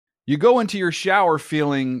You go into your shower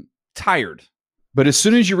feeling tired, but as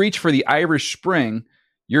soon as you reach for the Irish Spring,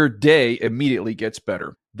 your day immediately gets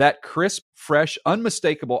better. That crisp, fresh,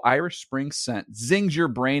 unmistakable Irish Spring scent zings your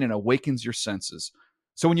brain and awakens your senses.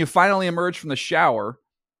 So when you finally emerge from the shower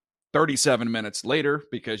 37 minutes later,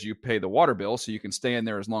 because you pay the water bill so you can stay in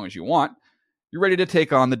there as long as you want, you're ready to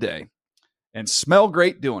take on the day and smell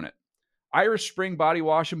great doing it. Irish Spring Body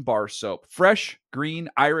Wash and Bar Soap. Fresh, green,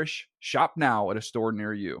 Irish. Shop now at a store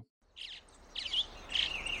near you.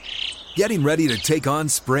 Getting ready to take on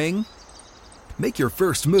spring? Make your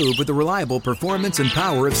first move with the reliable performance and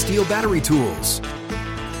power of Steel battery tools.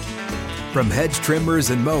 From hedge trimmers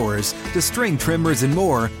and mowers to string trimmers and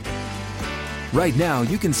more, right now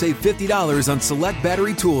you can save $50 on select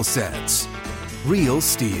battery tool sets. Real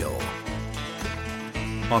Steel.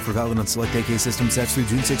 Offer valid on select AK system sets through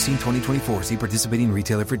June 16, 2024. See participating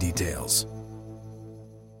retailer for details.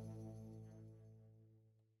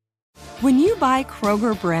 When you buy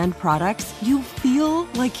Kroger brand products, you feel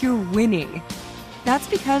like you're winning. That's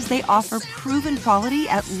because they offer proven quality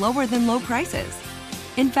at lower than low prices.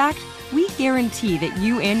 In fact, we guarantee that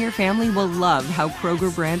you and your family will love how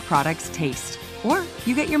Kroger brand products taste, or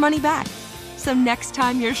you get your money back. So next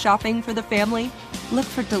time you're shopping for the family, look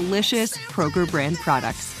for delicious Kroger brand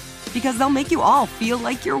products, because they'll make you all feel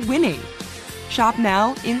like you're winning. Shop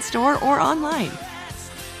now, in-store, or online.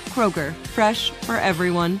 Kroger, fresh for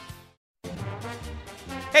everyone.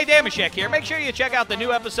 Hey, Damashek here. Make sure you check out the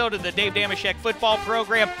new episode of the Dave Damashek football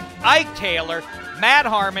program. Ike Taylor, Matt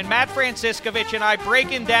Harmon, Matt Franciscovich, and I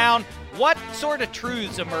breaking down what sort of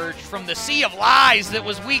truths emerged from the sea of lies that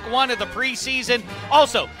was week one of the preseason.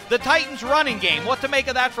 Also, the Titans running game, what to make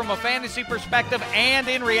of that from a fantasy perspective and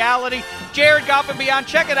in reality. Jared Goff and beyond.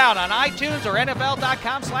 Check it out on iTunes or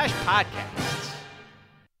NFL.com/podcasts.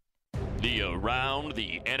 The Around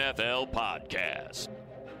the NFL podcast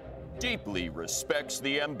deeply respects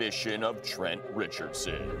the ambition of Trent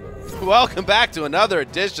Richardson. Welcome back to another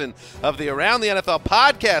edition of the Around the NFL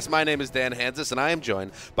podcast. My name is Dan Hansis, and I am joined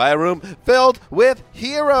by a room filled with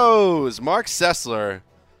heroes. Mark Sessler,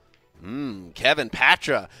 Kevin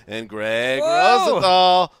Patra, and Greg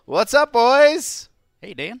Rosenthal. What's up, boys?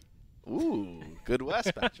 Hey, Dan. Ooh, good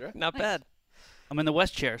West, Patra. Not bad. I'm in the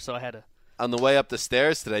West chair, so I had to. On the way up the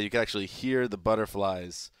stairs today, you could actually hear the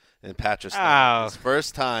butterflies in Patra's His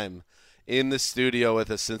first time in the studio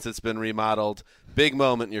with us since it's been remodeled. Big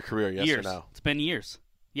moment in your career, yes years. or no? It's been years.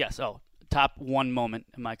 Yes. Oh, top one moment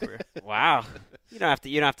in my career. Wow. You don't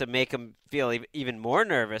have to make him feel even more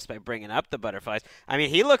nervous by bringing up the butterflies. I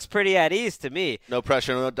mean, he looks pretty at ease to me. No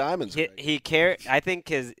pressure, no diamonds. He I think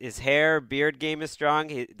his hair, beard game is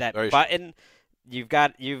strong. That Very button. You've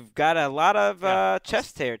got a lot of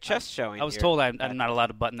chest showing. I was here. told I'm not allowed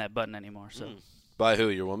to button that button anymore. So By who?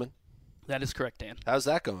 Your woman? That is correct, Dan. How's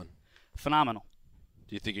that going? Phenomenal.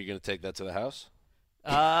 Do you think you're going to take that to the house?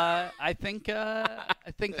 I think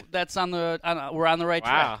that's on the. We're on the right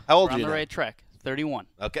track. How old we're are you on the now? right track. 31.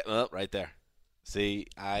 Okay, well, right there. See,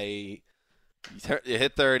 you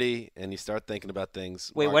hit 30 and you start thinking about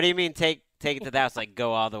things. Wait, Mark, what do you mean take it to the house? Like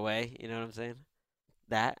go all the way? You know what I'm saying?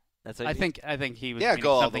 That's what I you mean? think he was. Yeah, meaning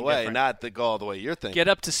go all the something way, different. not the go all the way you're thinking. Get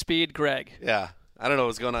up to speed, Greg. Yeah, I don't know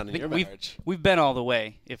what's going on in your marriage. We've been all the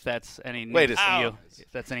way. If that's any news Wait a to second. you.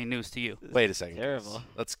 If that's any news to you. Wait a second. Terrible.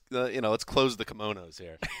 Let's let's close the kimonos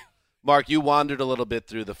here. Mark, you wandered a little bit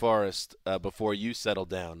through the forest before you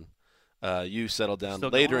settled down. You settled down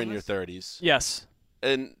Still later going in on your this? 30s. Yes.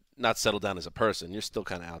 And not settled down as a person. You're still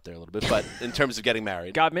kind of out there a little bit. But in terms of getting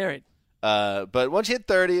married. Got married. But once you hit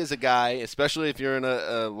 30 as a guy, especially if you're in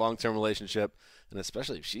a long-term relationship, and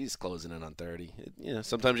especially if she's closing in on 30,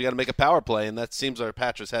 sometimes you got to make a power play, and that seems where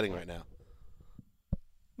Patra's heading right now.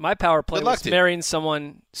 My power play Good luck was to you. marrying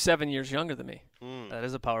someone 7 years younger than me. That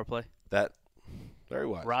is a power play. That very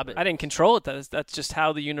wise. Rob it. I didn't control it. That's just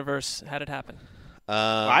how the universe had it happen.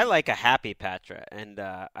 I like a happy Patra, and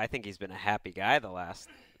I think he's been a happy guy the last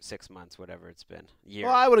 6 months, whatever it's been. Year.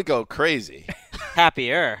 Well, I wouldn't go crazy.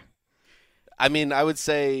 Happier. I mean, I would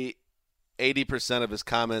say 80% of his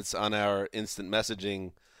comments on our instant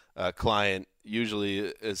messaging client usually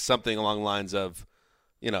is something along the lines of,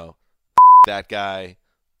 that guy,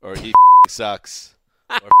 or he sucks,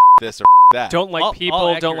 or this or that. Don't like All people.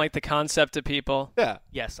 accurate. Don't like the concept of people. Yeah.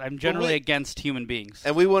 Yes, I'm generally we- against human beings.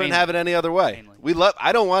 And we wouldn't Mainly. have it any other way. Mainly.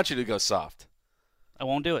 I don't want you to go soft. I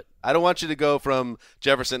won't do it. I don't want you to go from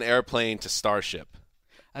Jefferson Airplane to Starship.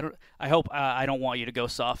 I hope I don't want you to go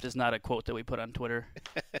soft is not a quote that we put on Twitter.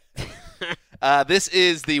 This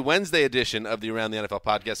is the Wednesday edition of the Around the NFL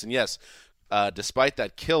podcast. And yes, despite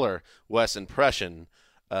that killer Wes impression,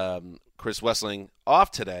 Chris Wessling off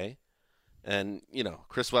today. And,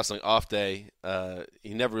 Chris Wessling off day,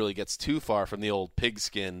 he never really gets too far from the old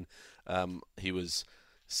pigskin. He was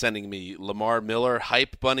sending me Lamar Miller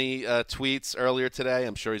hype bunny tweets earlier today.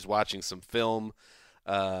 I'm sure he's watching some film.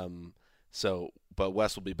 But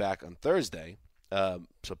Wes will be back on Thursday.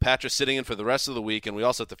 So Patra's sitting in for the rest of the week, and we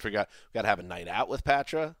also have to figure out we got to have a night out with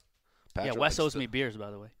Patra. Yeah, Wes owes me beers,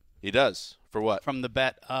 by the way. He does. For what? From the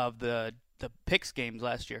bet of the Picks games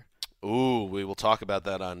last year. Ooh, we will talk about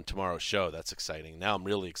that on tomorrow's show. That's exciting. Now I'm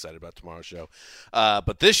really excited about tomorrow's show.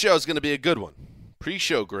 But this show is going to be a good one.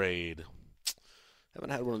 Pre-show grade. Haven't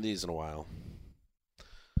had one of these in a while.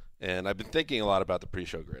 And I've been thinking a lot about the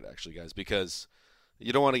pre-show grade, actually, guys, because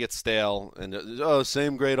you don't want to get stale and,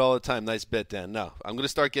 same grade all the time. Nice bit, Dan. No, I'm going to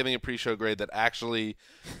start giving a pre-show grade that actually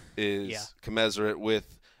is commensurate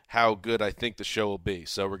with how good I think the show will be.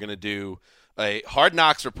 So we're going to do a Hard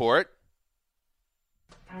Knocks report.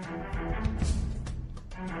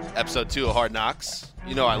 Episode 2 of Hard Knocks.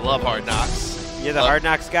 I love Hard Knocks. You're the Hard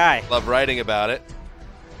Knocks guy. Love writing about it.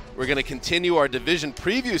 We're going to continue our division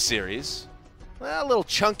preview series. Well, a little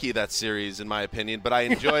chunky, that series, in my opinion, but I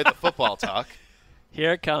enjoy the football talk.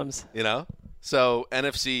 Here it comes. So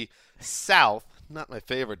NFC South, not my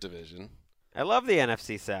favorite division. I love the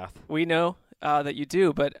NFC South. We know that you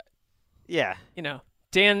do, but yeah,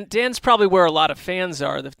 Dan's probably where a lot of fans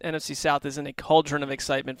are. The NFC South is in a cauldron of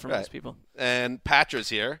excitement for most people. And Patra's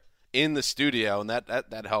here in the studio, and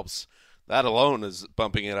that helps. That alone is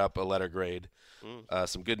bumping it up a letter grade.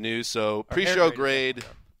 Some good news. So pre-show grade,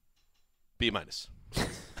 B-.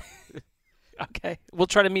 Okay, we'll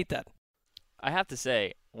try to meet that. I have to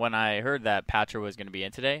say, when I heard that Patra was going to be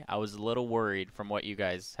in today, I was a little worried from what you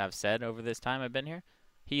guys have said over this time I've been here.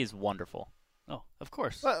 He is wonderful. Oh, of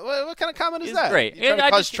course. What kind of comment is He's that? Great. You trying to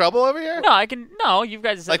cause trouble over here? No, you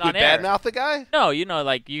guys said like on we air. badmouth the guy? No,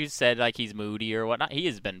 like you said, like he's moody or whatnot. He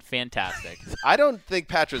has been fantastic. I don't think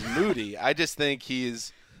Patra's moody. I just think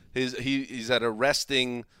he's at a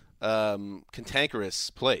resting,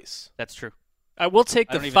 cantankerous place. That's true. I will take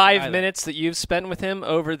the 5 minutes that you've spent with him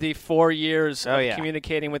over the 4 years of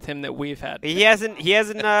communicating with him that we've had.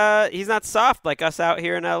 He's not soft like us out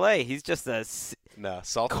here in L.A. He's just a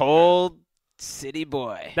cold city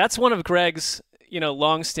boy. That's one of Greg's,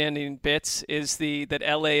 long-standing bits is that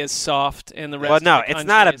L.A. is soft and the rest. Well, no, of the it's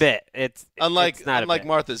not a is- bit. It's Unlike not a bit.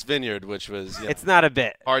 Martha's Vineyard, which was It's not a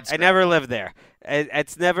bit. hard. I never lived there.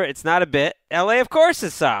 It's not a bit. L.A. of course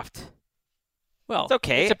is soft. Well, it's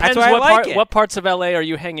okay. It depends That's why I like it. what parts of L.A. are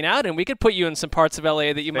you hanging out in. We could put you in some parts of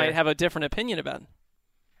L.A. that you might have a different opinion about.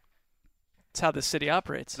 It's how the city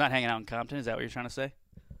operates. It's not hanging out in Compton. Is that what you're trying to say?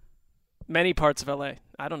 Many parts of L.A.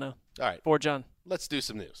 I don't know. All right. For John. Let's do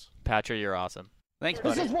some news. Patra, you're awesome. Thanks,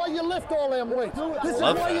 buddy. This is why you lift all them weights. This is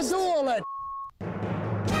Love why fest. you do all that.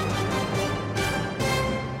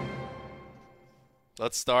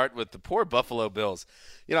 Let's start with the poor Buffalo Bills.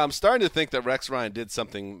 I'm starting to think that Rex Ryan did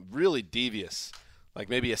something really devious, like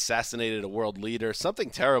maybe assassinated a world leader, something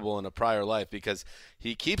terrible in a prior life, because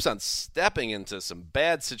he keeps on stepping into some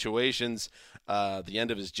bad situations. The end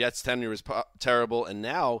of his Jets tenure was terrible, and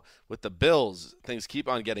now with the Bills, things keep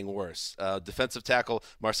on getting worse. Defensive tackle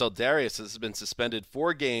Marcel Darius has been suspended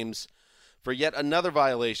 4 games for yet another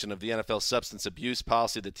violation of the NFL substance abuse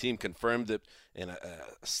policy. The team confirmed it in a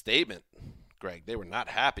statement. Greg, they were not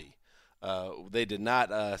happy. They did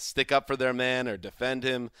not stick up for their man or defend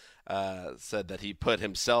him, said that he put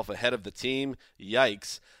himself ahead of the team.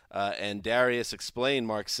 Yikes. And Darius explained,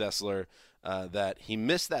 Mark Sessler, that he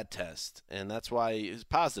missed that test, and that's why he was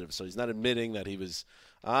positive. So he's not admitting that he was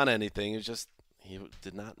on anything. It's just he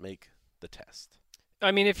did not make the test.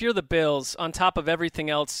 I mean, if you're the Bills, on top of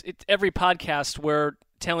everything else, every podcast we're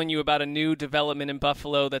telling you about a new development in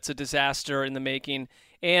Buffalo that's a disaster in the making.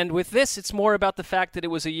 And with this, it's more about the fact that it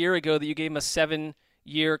was a year ago that you gave him a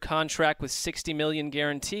 7-year contract with $60 million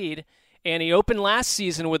guaranteed. And he opened last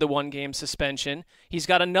season with a 1-game suspension. He's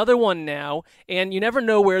got another one now, and you never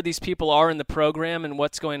know where these people are in the program and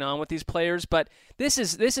what's going on with these players. But this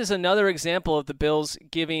is another example of the Bills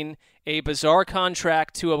giving a bizarre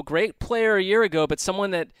contract to a great player a year ago, but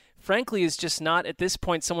someone that, frankly, is just not, at this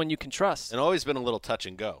point, someone you can trust. And always been a little touch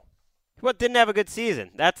and go. Well, didn't have a good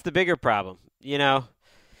season. That's the bigger problem.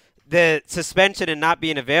 The suspension and not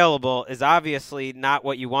being available is obviously not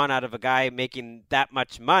what you want out of a guy making that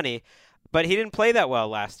much money. But he didn't play that well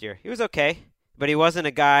last year. He was okay, but he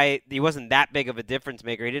wasn't that big of a difference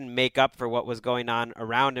maker. He didn't make up for what was going on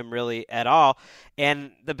around him really at all.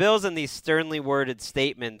 And the Bills in these sternly worded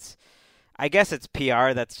statements, I guess it's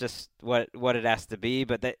PR. That's just what it has to be.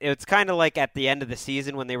 But it's kind of like at the end of the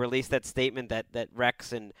season when they released that statement that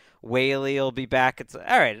Rex and Whaley will be back. It's all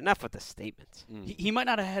right. Enough with the statements. He might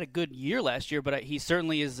not have had a good year last year, but he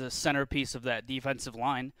certainly is the centerpiece of that defensive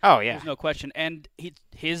line. Oh yeah, there's no question. And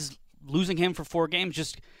his losing him for 4 games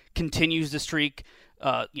just continues the streak.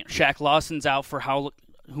 Shaq Lawson's out for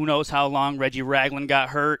who knows how long. Reggie Ragland got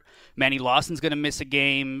hurt. Manny Lawson's going to miss a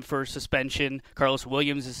game for suspension. Carlos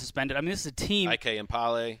Williams is suspended. I mean, this is a team. Ike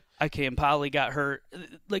Impale got hurt.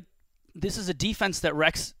 Like, this is a defense that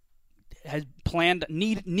Rex has planned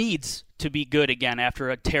needs to be good again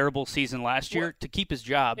after a terrible season last year to keep his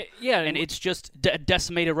job. Yeah, and it's just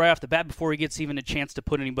decimated right off the bat before he gets even a chance to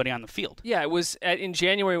put anybody on the field. Yeah, it was in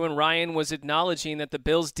January when Ryan was acknowledging that the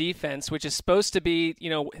Bills' defense, which is supposed to be,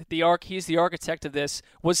 he's the architect of this,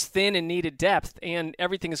 was thin and needed depth, and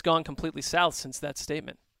everything has gone completely south since that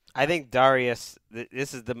statement. I think Darius,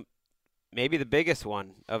 this is maybe the biggest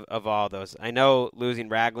one of all those. I know losing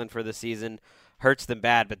Ragland for the season hurts them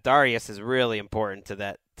bad, but Darius is really important to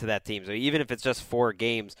that team. So even if it's just 4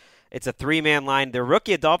 games, it's a 3-man line. Their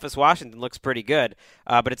rookie Adolphus Washington looks pretty good,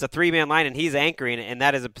 but it's a 3-man line, and he's anchoring, and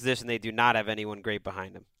that is a position they do not have anyone great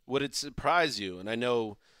behind him. Would it surprise you, and I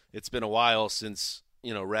know it's been a while since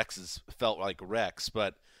Rex has felt like Rex,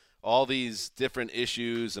 but all these different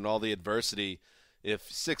issues and all the adversity,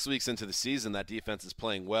 if 6 weeks into the season that defense is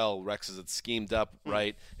playing well, Rex is schemed up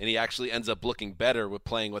right, and he actually ends up looking better with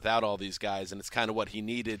playing without all these guys, and it's kind of what he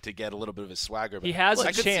needed to get a little bit of his swagger back. He has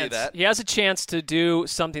a chance. He has a chance to do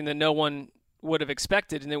something that no one would have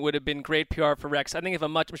expected, and it would have been great PR for Rex. I think they have a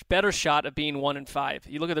much better shot of being 1-5.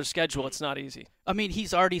 You look at their schedule; it's not easy. I mean,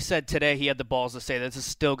 he's already said today he had the balls to say that this is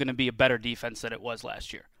still going to be a better defense than it was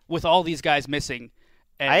last year with all these guys missing.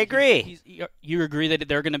 I agree. You agree that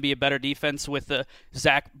they're going to be a better defense with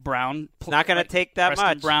Zach Brown? Not going to take that Preston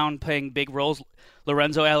much. Brown playing big roles.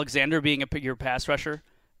 Lorenzo Alexander being your pass rusher.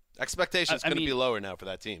 Expectations going to be lower now for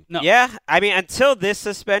that team. No. Yeah, I mean, until this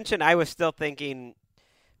suspension, I was still thinking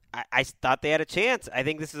I thought they had a chance. I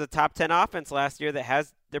think this is a top 10 offense last year that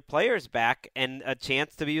has their players back and a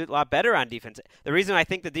chance to be a lot better on defense. The reason I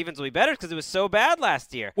think the defense will be better is because it was so bad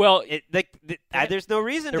last year. Well, there's no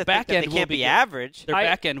reason to think that they can't be average. average. Their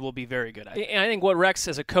back end will be very good. And I think what Rex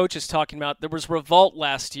as a coach is talking about, there was revolt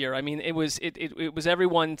last year. I mean, it was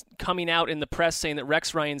everyone coming out in the press saying that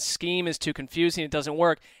Rex Ryan's scheme is too confusing, it doesn't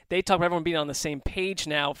work. They talk about everyone being on the same page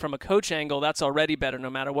now from a coach angle. That's already better no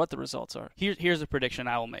matter what the results are. Here's a prediction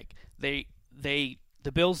I will make. The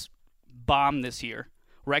Bills bomb this year.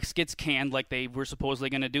 Rex gets canned like they were supposedly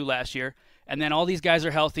going to do last year, and then all these guys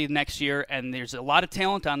are healthy next year, and there's a lot of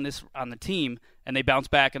talent on the team, and they bounce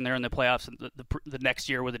back and they're in the playoffs the next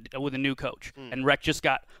year with a new coach. And Rex just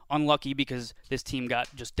got unlucky because this team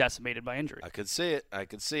got just decimated by injury. I could see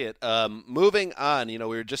it. Moving on, we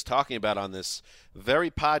were just talking about on this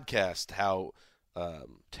very podcast how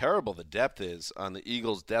terrible the depth is on the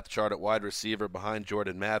Eagles' depth chart at wide receiver behind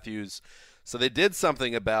Jordan Matthews. So they did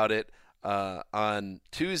something about it. On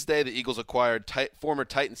Tuesday, the Eagles acquired former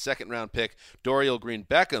Titans second-round pick Dorial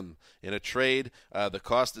Green-Beckham in a trade. The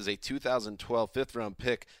cost is a 2012 fifth-round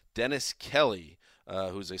pick, Dennis Kelly,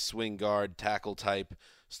 who's a swing guard tackle type,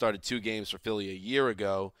 started 2 games for Philly a year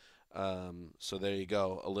ago. So there you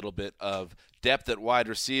go, a little bit of depth at wide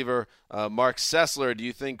receiver. Mark Sessler, do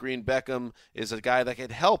you think Green-Beckham is a guy that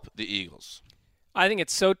could help the Eagles? I think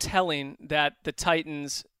it's so telling that the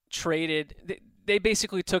Titans traded they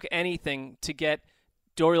basically took anything to get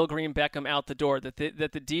Dorial Green-Beckham out the door, that the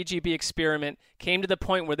DGB experiment came to the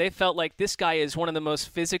point where they felt like this guy is one of the most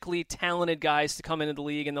physically talented guys to come into the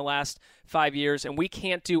league in the last 5 years, and we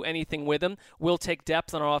can't do anything with him. We'll take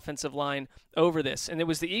depth on our offensive line over this. And it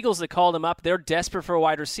was the Eagles that called him up. They're desperate for a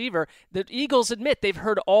wide receiver. The Eagles admit they've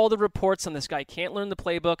heard all the reports on this guy. Can't learn the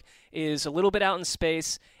playbook, is a little bit out in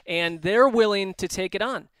space, and they're willing to take it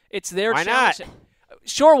on. It's their challenge. Why not?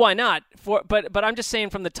 Sure, why not? But I'm just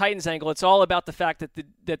saying from the Titans angle, it's all about the fact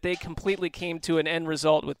that they completely came to an end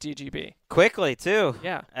result with DGB. Quickly, too.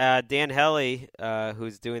 Yeah. Dan Hellie,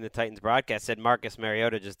 who's doing the Titans broadcast, said Marcus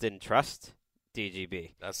Mariota just didn't trust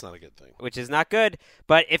DGB. That's not a good thing. Which is not good.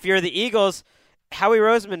 But if you're the Eagles, Howie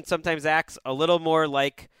Roseman sometimes acts a little more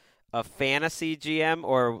like a fantasy GM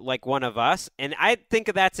or like one of us, and I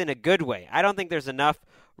think that's in a good way. I don't think there's enough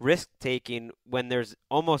risk-taking when there's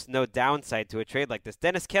almost no downside to a trade like this.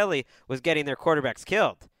 Dennis Kelly was getting their quarterbacks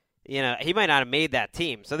killed. He might not have made that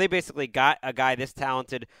team. So they basically got a guy this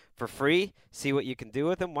talented for free, see what you can do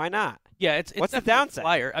with him. Why not? Yeah, it's What's the definitely a downside?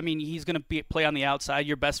 flyer. I mean, he's going to play on the outside.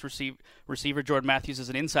 Your best receiver, Jordan Matthews, is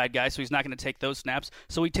an inside guy, so he's not going to take those snaps.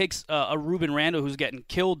 So he takes a Ruben Randle who's getting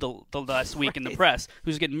killed the last week in the press,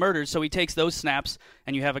 who's getting murdered. So he takes those snaps,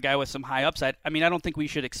 and you have a guy with some high upside. I mean, I don't think we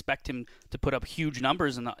should expect him to put up huge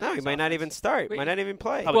numbers in the. No, he might not even start. Might not even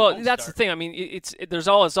play. Well, that's the thing. I mean, it's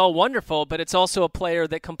all wonderful, but it's also a player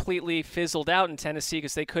that completely fizzled out in Tennessee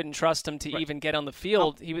because they couldn't trust him to even get on the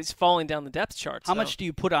field. He was falling down the depth chart. How much do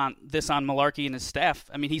you put on Malarkey and his staff?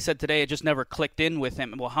 I mean, he said today it just never clicked in with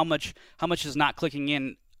him. Well, how much is not clicking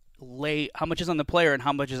in? How much is on the player and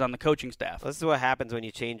how much is on the coaching staff? This is what happens when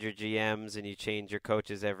you change your GMs and you change your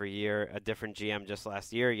coaches every year. A different GM just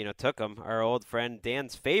last year, took him. Our old friend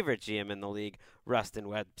Dan's favorite GM in the league, Rustin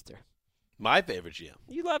Webster. My favorite GM.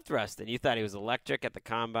 You loved Rustin. You thought he was electric at the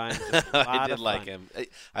combine. I did like him.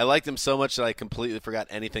 I liked him so much that I completely forgot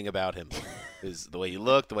anything about him. The way he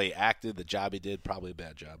looked, the way he acted, the job he did, probably a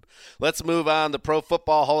bad job. Let's move on. The Pro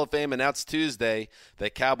Football Hall of Fame announced Tuesday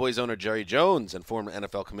that Cowboys owner Jerry Jones and former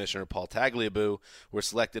NFL Commissioner Paul Tagliabue were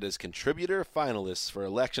selected as contributor finalists for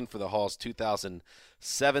election for the Hall's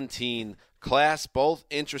 2017 class. Both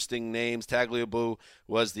interesting names. Tagliabue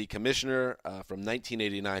was the commissioner from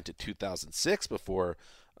 1989 to 2006 before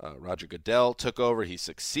Roger Goodell took over. He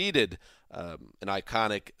succeeded an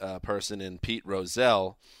iconic person in Pete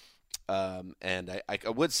Rozelle. And I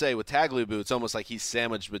would say with Tagliabue, it's almost like he's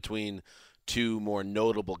sandwiched between two more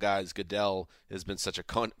notable guys. Goodell has been such a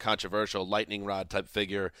controversial lightning rod type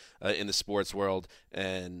figure in the sports world,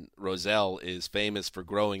 and Rozelle is famous for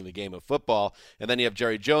growing the game of football. And then you have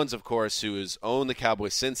Jerry Jones, of course, who has owned the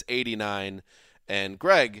Cowboys since '89. And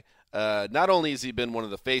Greg, not only has he been one of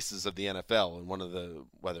the faces of the NFL and one of the,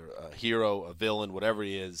 whether a hero, a villain, whatever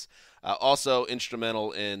he is, also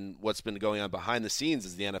instrumental in what's been going on behind the scenes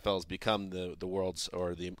as the NFL has become the world's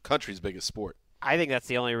or the country's biggest sport. I think that's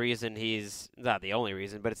the only reason not the only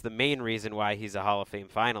reason, but it's the main reason why he's a Hall of Fame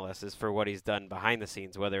finalist is for what he's done behind the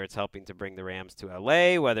scenes, whether it's helping to bring the Rams to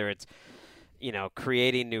LA, whether it's,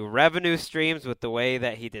 creating new revenue streams with the way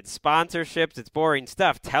that he did sponsorships. It's boring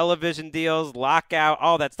stuff. Television deals, lockout,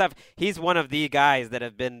 all that stuff. He's one of the guys that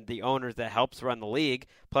have been the owners that helps run the league.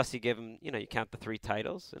 Plus you give him, you count the 3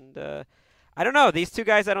 titles. And I don't know. These two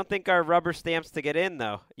guys I don't think are rubber stamps to get in,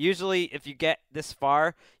 though. Usually if you get this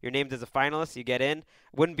far, you're named as a finalist, you get in.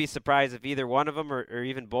 Wouldn't be surprised if either one of them or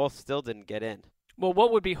even both still didn't get in. Well,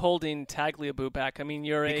 what would be holding Tagliabue back? I mean,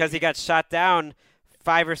 because he got shot down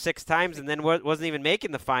 5 or 6 times and then wasn't even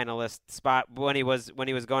making the finalist spot when he was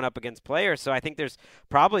going up against players. So I think there's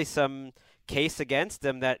probably some case against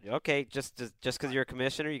him that, okay, just because you're a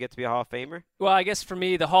commissioner, you get to be a Hall of Famer? Well, I guess for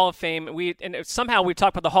me, the Hall of Fame, somehow we've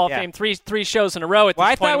talked about the Hall of Fame three shows in a row at this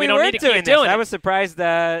point. I thought we don't need to keep doing it. I was surprised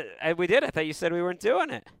that we did. I thought you said we weren't doing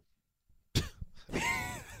it. Who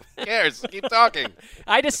cares? Keep talking.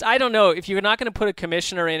 I don't know. If you're not going to put a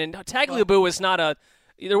commissioner in, and Tagliabue was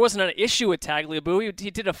there wasn't an issue with Tagliabue.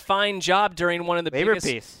 He did a fine job during one of the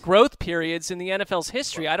biggest growth periods in the NFL's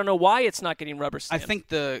history. I don't know why it's not getting rubber stamped. I think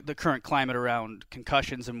the current climate around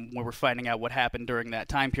concussions and when we're finding out what happened during that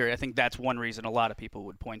time period, I think that's one reason a lot of people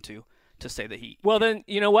would point to say that he. Well, then,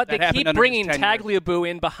 you know what? They keep bringing Tagliabue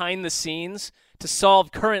in behind the scenes to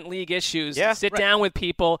solve current league issues, sit down with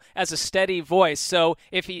people as a steady voice. So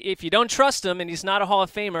if you don't trust him and he's not a Hall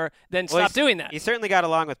of Famer, then stop doing that. He certainly got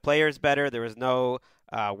along with players better. There was no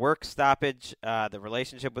work stoppage. The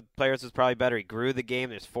relationship with players was probably better. He grew the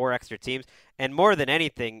game. There's 4 extra teams. And more than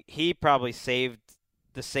anything, he probably saved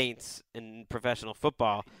the Saints in professional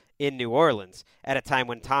football in New Orleans at a time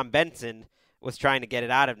when Tom Benson was trying to get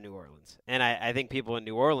it out of New Orleans. And I think people in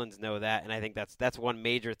New Orleans know that, and I think that's one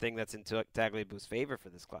major thing that's in Tagliabue's favor for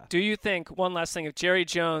this class. Do you think, one last thing, if Jerry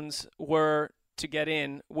Jones were to get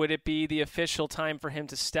in, would it be the official time for him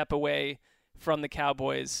to step away from the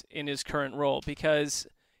Cowboys in his current role? Because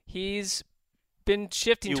he's been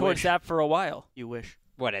shifting towards that for a while. You wish.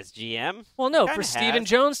 What, as GM? Well, no, for Stephen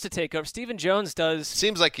Jones to take over. Stephen Jones does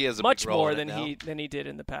seems like he has a much big role more in than he did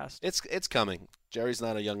in the past. It's coming. Jerry's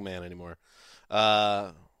not a young man anymore.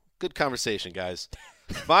 Good conversation, guys.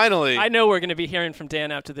 Finally, I know we're going to be hearing from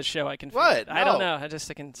Dan after the show. I can. What? I don't know.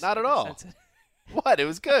 I can. Not at all. What? It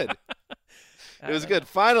was good. It was good.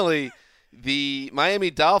 Finally, the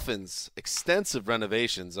Miami Dolphins extensive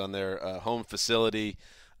renovations on their home facility.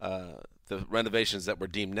 The renovations that were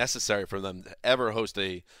deemed necessary for them to ever host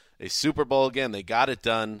a Super Bowl again. They got it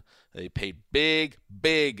done. They paid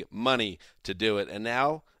big money to do it. And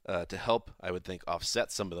now, to help, I would think,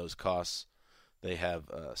 offset some of those costs, they have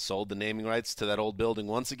sold the naming rights to that old building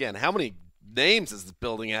once again. How many names has this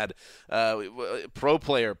building had? Pro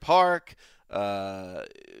Player Park,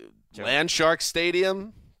 Landshark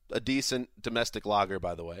Stadium, a decent domestic lager,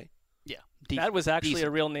 by the way. Yeah. That was actually a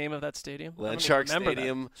real name of that stadium. Landshark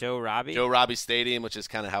Stadium. Joe Robbie. Joe Robbie Stadium, which is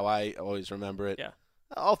kind of how I always remember it. Yeah.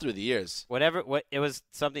 All through the years. It was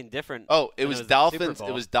something different. Oh, it was Dolphins. Super Bowl.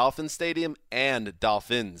 It was Dolphin Stadium and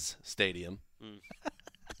Dolphins Stadium.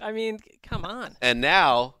 I mean, come on. And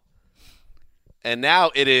now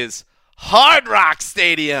it is Hard Rock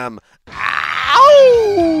Stadium.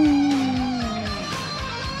 Ow!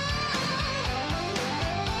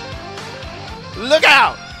 Look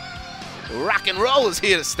out! Rock and roll is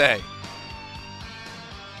here to stay.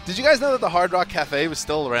 Did you guys know that the Hard Rock Cafe was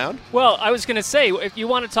still around? Well, I was going to say, if you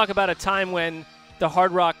want to talk about a time when the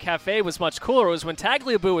Hard Rock Cafe was much cooler, it was when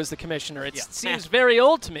Tagliabue was the commissioner. It seems very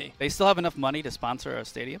old to me. They still have enough money to sponsor a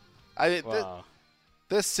stadium?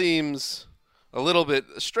 This seems a little bit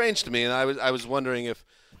strange to me, and I was wondering if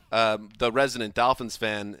the resident Dolphins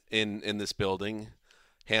fan in this building,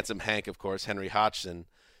 Handsome Hank, of course, Henry Hodgson,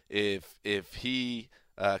 if he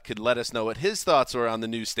could let us know what his thoughts were on the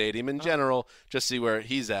new stadium in general, just see where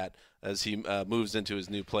he's at as he moves into his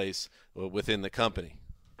new place within the company.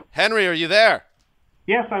 Henry, are you there?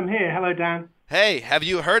 Yes, I'm here. Hello, Dan. Hey, have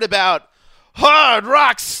you heard about Hard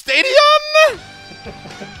Rock Stadium?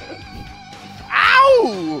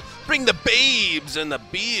 Ow! Bring the babes and the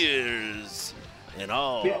beers and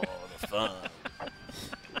all the fun.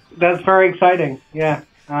 That's very exciting. Yeah.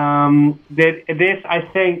 This, I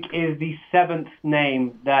think, is the 7th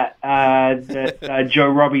name that Joe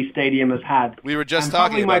Robbie Stadium has had. We were just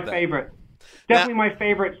talking about that. Probably my favorite. Definitely my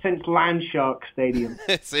favorite since Landshark Stadium.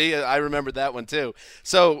 See, I remembered that one too.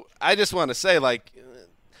 So I just want to say,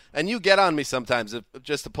 and you get on me sometimes,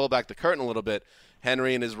 just to pull back the curtain a little bit,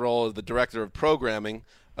 Henry in his role as the director of programming.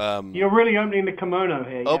 You're really opening the kimono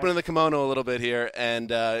here. Opening the kimono a little bit here and,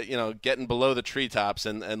 getting below the treetops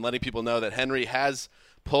and letting people know that Henry has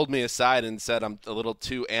pulled me aside and said I'm a little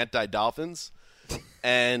too anti-Dolphins.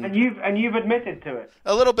 And you've admitted to it.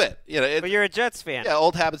 A little bit. But you're a Jets fan. Yeah,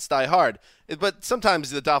 old habits die hard. But sometimes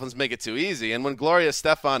the Dolphins make it too easy. And when Gloria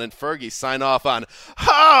Stefan and Fergie sign off on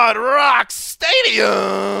Hard Rock Stadium,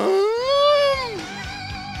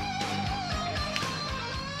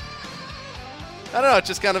 I don't know, it's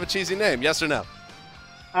just kind of a cheesy name. Yes or no?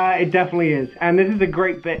 It definitely is. And this is a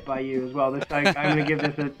great bit by you as well. I'm going to give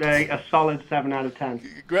this a solid 7 out of 10.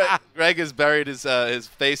 Greg has buried his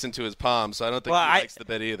face into his palm, so I don't think he likes the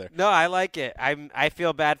bit either. No, I like it. I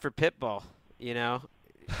feel bad for Pitbull,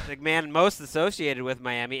 the man most associated with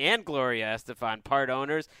Miami and Gloria Estefan, part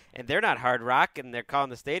owners, and they're not Hard Rock, and they're calling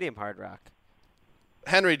the stadium Hard Rock.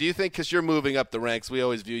 Henry, do you think, because you're moving up the ranks, we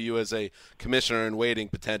always view you as a commissioner in waiting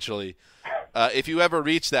potentially, if you ever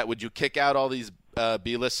reach that, would you kick out all these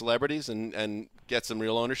B-list celebrities and get some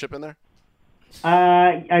real ownership in there?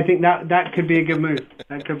 I think that could be a good move.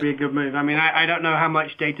 That could be a good move. I mean, I don't know how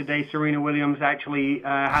much day-to-day Serena Williams actually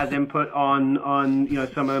has input on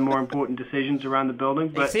some of the more important decisions around the building.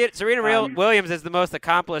 But Serena Williams is the most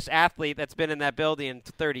accomplished athlete that's been in that building in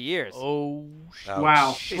 30 years. Oh,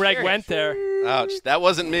 wow! Greg went there. Ouch! That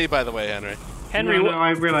wasn't me, by the way, Henry. No,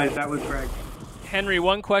 I realized that was Greg. Henry,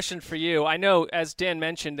 one question for you. I know, as Dan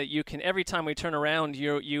mentioned, that you can, every time we turn around,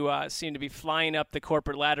 you seem to be flying up the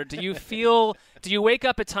corporate ladder. Do you wake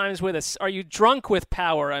up at times with are you drunk with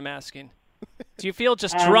power, I'm asking? Do you feel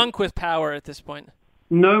just drunk with power at this point?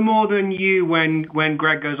 No more than you when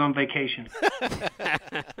Greg goes on vacation.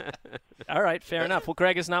 All right, fair enough. Well,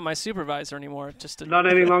 Greg is not my supervisor anymore. Not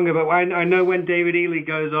any longer, but I know when David Ely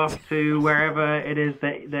goes off to wherever it is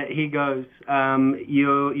that he goes,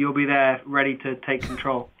 you'll be there ready to take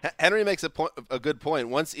control. Henry makes a good point.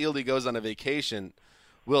 Once Ely goes on a vacation,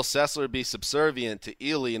 will Sessler be subservient to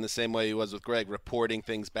Ely in the same way he was with Greg, reporting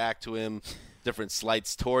things back to him, different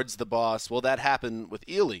slights towards the boss? Will that happen with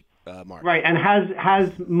Ely? Mark. Right, and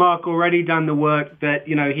has Mark already done the work that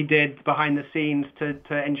he did behind the scenes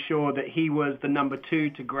to ensure that he was the number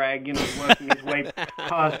 2 to Greg, working his way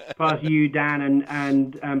past you, Dan,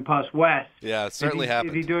 and past Wes? Yeah, it certainly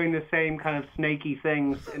happened. Is he doing the same kind of snaky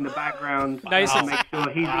things in the background nice to make sure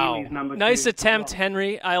he's Ely's number 2? Nice attempt,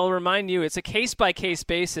 Henry. I'll remind you, it's a case-by-case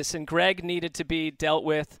basis, and Greg needed to be dealt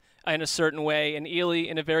with in a certain way, and Ely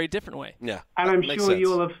in a very different way. Yeah, and I'm sure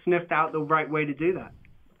you will have sniffed out the right way to do that.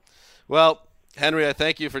 Well, Henry, I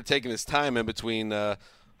thank you for taking this time in between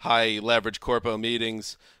high-leverage corpo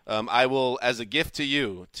meetings. I will, as a gift to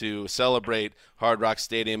you, to celebrate Hard Rock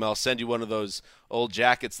Stadium, I'll send you one of those old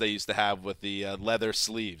jackets they used to have with the leather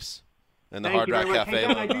sleeves and the Hard Rock Cafe. Hey,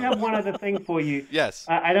 I do have one other thing for you. Yes.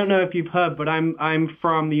 I don't know if you've heard, but I'm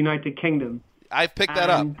from the United Kingdom. I've picked that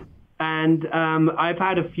up. And I've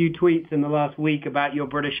had a few tweets in the last week about your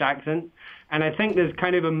British accent, and I think there's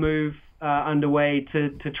kind of a move underway to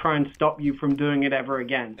try and stop you from doing it ever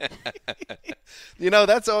again.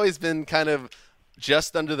 That's always been kind of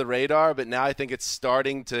just under the radar, but now I think it's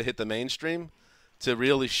starting to hit the mainstream to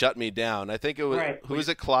really shut me down. I think it was who was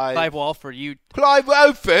it? Clive Walford. Clive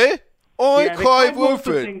Walford. Clive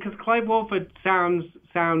Walford. Because Clive Walford sounds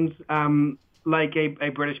like a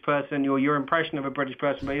British person, or your impression of a British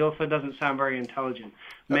person, but he also doesn't sound very intelligent.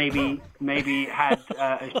 Maybe had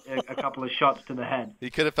a couple of shots to the head.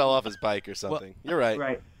 He could have fell off his bike or something. You're right.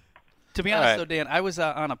 Right. To be honest, though, Dan, I was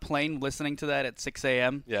on a plane listening to that at 6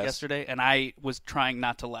 a.m. yesterday, and I was trying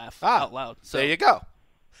not to laugh out loud. So there you go.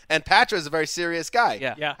 And Patra is a very serious guy.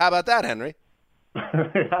 Yeah. How about that, Henry?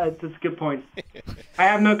 That's a good point. I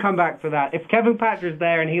have no comeback for that. If Kevin Patra's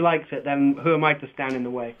there and he likes it, then who am I to stand in the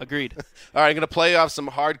way? Agreed. All right, I'm going to play off some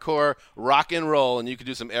hardcore rock and roll, and you can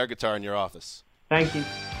do some air guitar in your office. Thank you.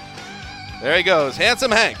 There he goes,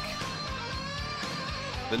 Handsome Hank,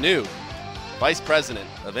 the new Vice President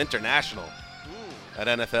of International at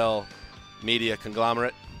NFL Media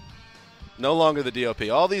Conglomerate. No longer the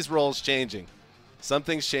DOP. All these roles changing. Some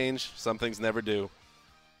things change, some things never do.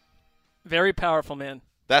 Very powerful, man.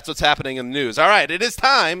 That's what's happening in the news. All right, it is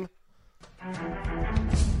time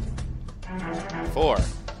for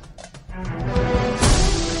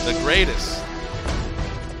the greatest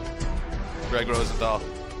Greg Rosenthal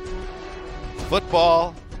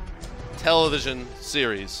football television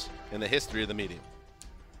series in the history of the medium.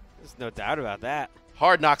 There's no doubt about that.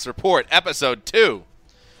 Hard Knocks Report, Episode 2.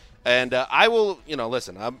 And I will,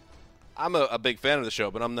 listen, I'm a big fan of the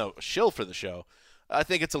show, but I'm no shill for the show. I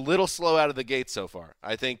think it's a little slow out of the gate so far.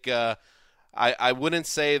 I think I wouldn't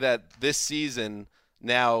say that this season,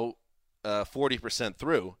 now 40%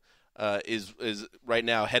 through, is right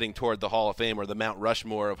now heading toward the Hall of Fame or the Mount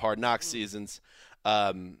Rushmore of Hard Knocks seasons.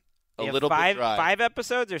 A little bit dry. 5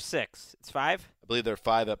 episodes or 6? It's 5? I believe there are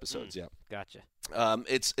 5 episodes, yeah. Gotcha.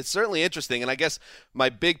 It's certainly interesting, and I guess my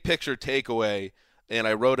big picture takeaway, and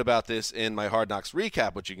I wrote about this in my Hard Knocks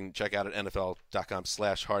recap, which you can check out at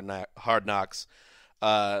NFL.com/hardknocks,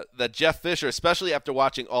 that Jeff Fisher, especially after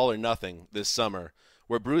watching All or Nothing this summer,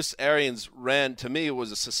 where Bruce Arians ran, to me,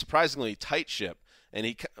 was a surprisingly tight ship,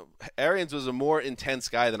 and Arians was a more intense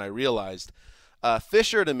guy than I realized.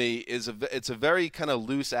 Fisher, to me, it's a very kind of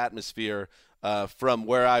loose atmosphere from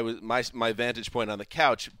where I was, my vantage point on the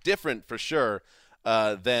couch, different for sure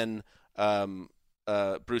than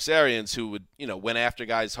Bruce Arians, who would, went after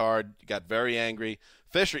guys hard, got very angry.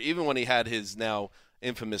 Fisher, even when he had his now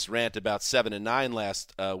infamous rant about 7 and 9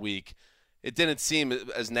 last week, it didn't seem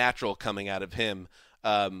as natural coming out of him.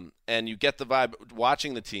 And you get the vibe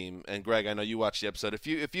watching the team. And Greg, I know you watched the episode. If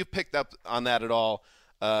you picked up on that at all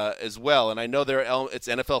as well, and I know it's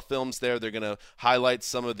NFL Films there. They're going to highlight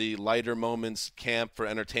some of the lighter moments, camp for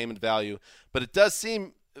entertainment value. But it does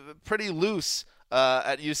seem pretty loose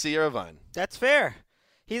at UC Irvine. That's fair.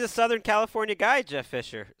 He's a Southern California guy, Jeff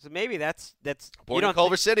Fisher. So maybe that's born in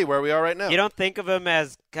Culver City, where we are right now. You don't think of him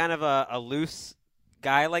as kind of a loose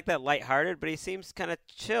guy like that, lighthearted, but he seems kind of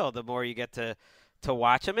chill the more you get to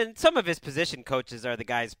watch him. And some of his position coaches are the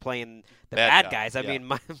guys playing the bad guys. I mean,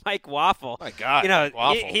 Mike Waffle. My God, Mike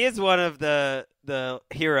Waffle. He is one of the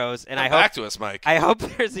heroes. And Come back to us, Mike. I hope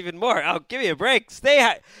there's even more. Oh, give me a break.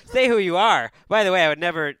 Stay who you are. By the way, I would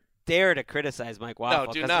never dare to criticize Mike Waffle.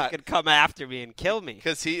 No, do not. He could come after me and kill me.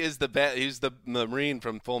 Because he is he's the Marine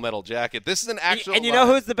from Full Metal Jacket. This is an actual And you know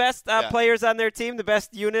who's the best players on their team, the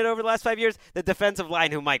best unit over the last 5 years? The defensive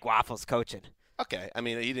line who Mike Waffle's coaching. Okay. I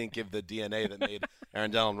mean, he didn't give the DNA that made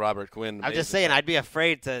Aaron Dell and Robert Quinn amazing. I'm just saying, I'd be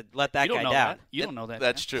afraid to let that guy down. You don't know that.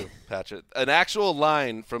 That's true, Patrick. An actual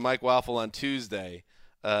line from Mike Waffle on Tuesday,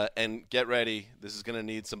 and get ready, this is going to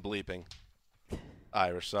need some bleeping.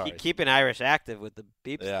 Irish, sorry. Keeping Irish active with the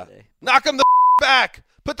beeps today. Knock him the back.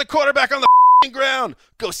 Put the quarterback on the ground.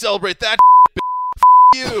 Go celebrate that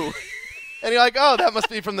you. And you're like, oh, that must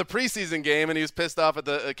be from the preseason game, and he was pissed off at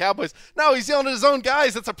the Cowboys. No, he's yelling at his own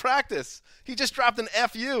guys. It's a practice. He just dropped an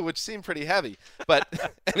FU, which seemed pretty heavy. But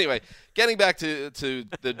anyway, getting back to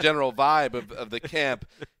the general vibe of the camp,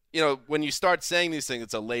 when you start saying these things,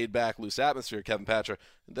 it's a laid-back, loose atmosphere, Kevin Patra.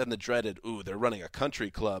 And then the dreaded, they're running a country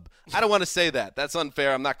club. I don't want to say that. That's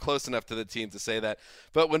unfair. I'm not close enough to the team to say that.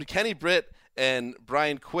 But when Kenny Britt and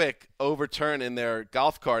Brian Quick overturn in their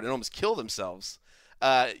golf cart and almost kill themselves,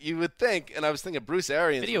 you would think, and I was thinking Bruce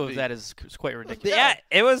Arians. Video of that is quite ridiculous. Yeah,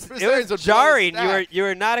 it was jarring. You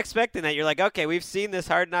were not expecting that. You're like, okay, we've seen this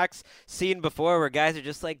Hard Knocks scene before where guys are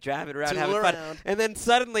just like driving around having fun, and then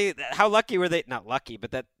suddenly, how lucky were they? Not lucky,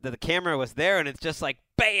 but that the camera was there, and it's just like,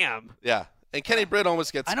 bam. Yeah, And Kenny Britt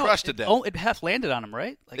almost gets I know, crushed to death. Oh, it half landed on him,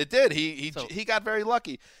 right? It did. He got very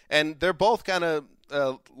lucky. And they're both kind of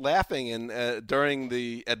laughing and during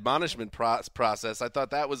the admonishment process. I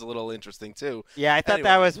thought that was a little interesting too. Yeah, I thought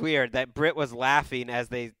that was weird. That Britt was laughing as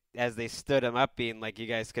they stood him up, being like, "You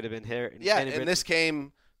guys could have been here." Yeah, and this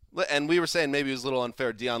came, and we were saying maybe it was a little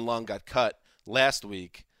unfair. Deion Long got cut last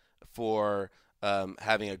week for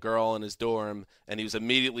having a girl in his dorm, and he was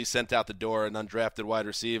immediately sent out the door, an undrafted wide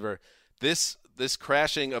receiver. This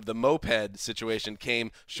crashing of the moped situation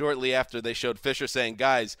came shortly after they showed Fisher saying,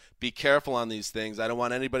 "Guys, be careful on these things. I don't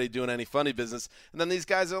want anybody doing any funny business." And then these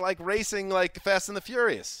guys are like racing like Fast and the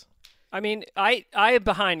Furious. I mean, I am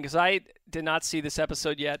behind because I did not see this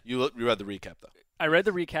episode yet. You read the recap, though. I read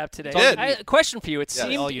the recap today. Did. A question for you. It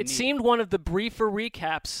Yes. seemed one of the briefer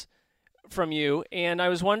recaps from you, and I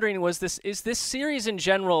was wondering, is this series in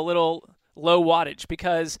general a little low wattage?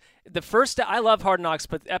 Because I love Hard Knocks,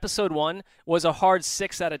 but episode 1 was a hard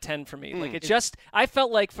 6 out of 10 for me. I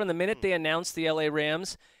felt like from the minute they announced the LA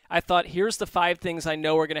Rams, I thought, here's the 5 things I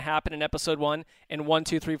know are going to happen in episode 1, and 1,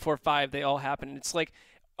 2, 3, 4, 5, they all happen. And it's like,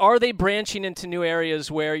 are they branching into new areas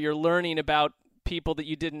where you're learning about people that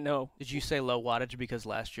you didn't know? Did you say low wattage because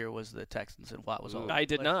last year was the Texans and Watt was all? I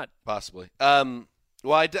did not. Possibly.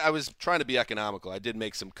 Well, I was trying to be economical. I did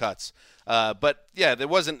make some cuts, but yeah, it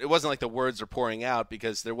wasn't like the words are pouring out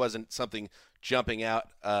because there wasn't something jumping out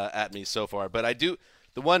at me so far. But I do.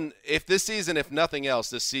 If this season, if nothing else,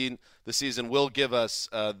 the season will give us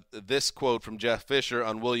this quote from Jeff Fisher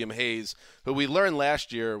on William Hayes, who we learned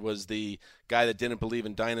last year was the guy that didn't believe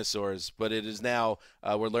in dinosaurs, but it is now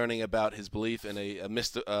we're learning about his belief in a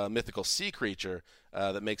mythical sea creature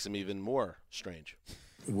that makes him even more strange.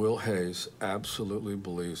 Will Hayes absolutely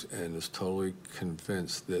believes and is totally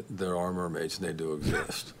convinced that there are mermaids and they do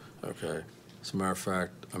exist. Okay. As a matter of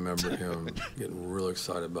fact, I remember him getting really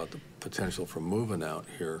excited about the potential for moving out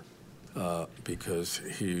here because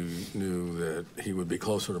he knew that he would be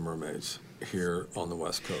closer to mermaids here on the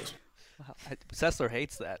West Coast. Sessler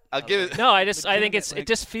hates that. I'll give it. No, I think it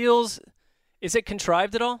just feels. Is it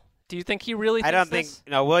contrived at all? Do you think he really? I don't think.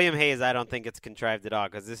 No, William Hayes. I don't think it's contrived at all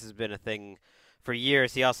because this has been a thing for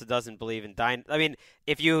years. He also doesn't believe in I mean,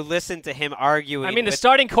 if you listen to him arguing, the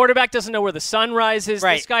starting quarterback doesn't know where the sun rises.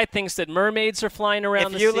 Right. This guy thinks that mermaids are flying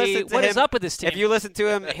around the sea. What is up with this team? If you listen to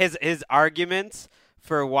him, his arguments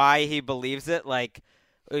for why he believes it, like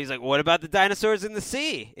he's like, "What about the dinosaurs in the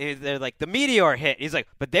sea?" And they're like, "The meteor hit." He's like,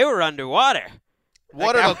 "But they were underwater.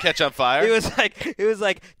 Water don't catch on fire." He was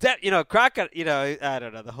like, crocodile. I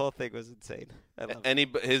don't know. The whole thing was insane. And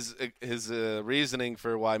his reasoning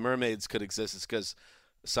for why mermaids could exist is because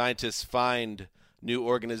scientists find new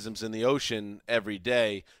organisms in the ocean every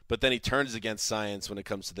day, but then he turns against science when it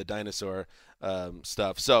comes to the dinosaur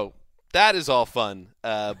stuff. So that is all fun.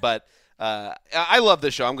 But I love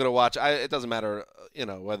this show. I'm going to watch. It doesn't matter,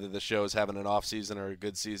 whether the show is having an off season or a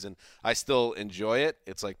good season. I still enjoy it.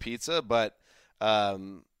 It's like pizza, but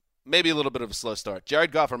maybe a little bit of a slow start.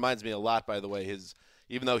 Jared Goff reminds me a lot, by the way.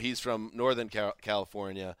 Even though he's from Northern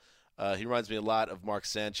California, he reminds me a lot of Mark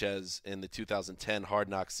Sanchez in the 2010 Hard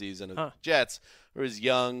Knocks season of Jets, where he's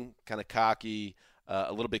young, kind of cocky,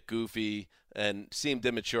 a little bit goofy, and seemed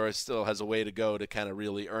immature. Still has a way to go to kind of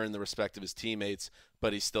really earn the respect of his teammates,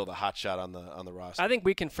 but he's still the hot shot on the roster. I think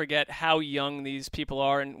we can forget how young these people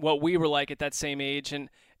are and what we were like at that same age. And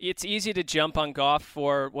it's easy to jump on Goff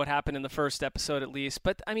for what happened in the first episode at least.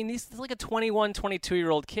 But, I mean, he's like a 21,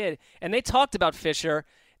 22-year-old kid. And they talked about Fisher.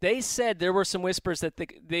 They said there were some whispers that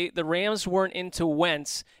the Rams weren't into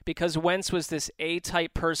Wentz because Wentz was this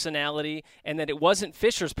A-type personality and that it wasn't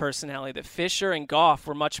Fisher's personality, that Fisher and Goff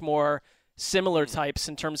were much more similar types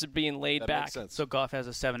in terms of being laid back. Makes sense. So Goff has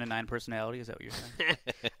a 7 and 9 personality. Is that what you're saying?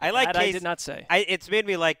 I did not say. It's made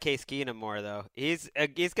me like Case Keenum more though. He's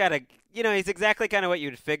got he's exactly kind of what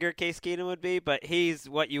you'd figure Case Keenum would be, but he's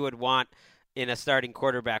what you would want in a starting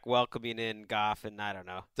quarterback welcoming in Goff, and I don't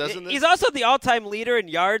know. He's also the all-time leader in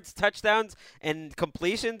yards, touchdowns, and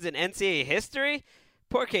completions in NCAA history.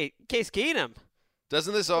 Poor Case Keenum.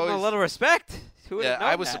 Doesn't this always a little respect?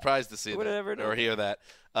 I was surprised to see that or hear that.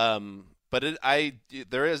 But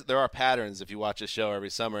there are patterns if you watch a show every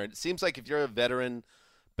summer. It seems like if you're a veteran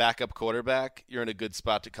backup quarterback, you're in a good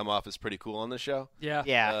spot to come off as pretty cool on the show.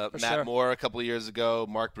 Yeah. Matt Moore a couple of years ago,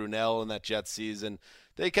 Mark Brunell in that Jets season.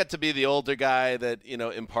 They get to be the older guy that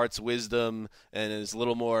imparts wisdom and is a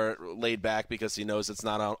little more laid back because he knows it's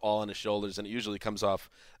not all on his shoulders, and it usually comes off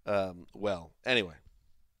well. Anyway,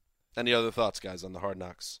 any other thoughts, guys, on the Hard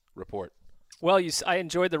Knocks report? Well, I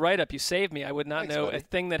enjoyed the write-up. You saved me. I would not Thanks, know buddy. a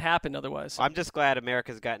thing that happened otherwise. I'm just glad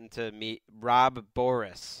America's gotten to meet Rob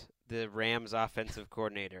Boris, the Rams offensive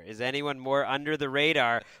coordinator? Is anyone more under the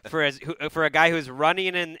radar for a guy who's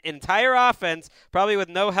running an entire offense, probably with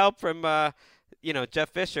no help from Jeff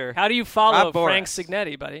Fisher? How do you follow Rob Frank Boras?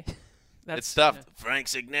 Signetti, buddy? It's tough. Yeah. Frank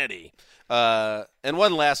Signetti. And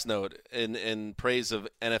one last note in praise of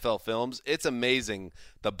NFL Films, it's amazing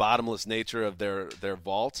the bottomless nature of their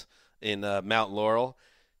vault in Mount Laurel.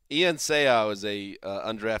 Ian Seau is a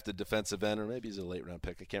undrafted defensive end, or maybe he's a late-round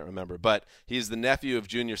pick. I can't remember. But he's the nephew of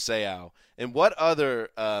Junior Seau. And what other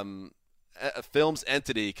Films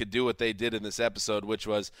entity could do what they did in this episode, which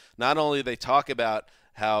was not only they talk about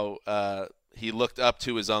how he looked up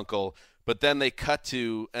to his uncle, but then they cut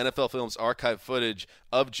to NFL Films archive footage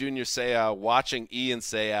of Junior Seau watching Ian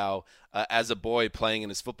Seau as a boy playing in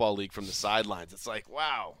his football league from the sidelines. It's like,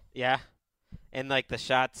 wow. Yeah. And, like, the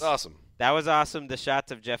shots. Awesome. That was awesome. The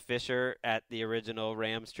shots of Jeff Fisher at the original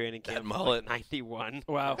Rams training camp. That mullet. 91.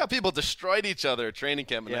 Wow. How people destroyed each other at training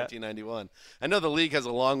camp in 1991. I know the league has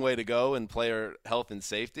a long way to go in player health and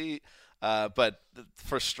safety, but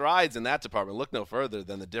for strides in that department, look no further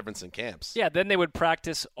than the difference in camps. Yeah, then they would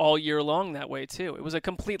practice all year long that way, too. It was a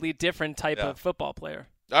completely different type of football player.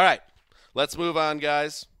 All right. Let's move on,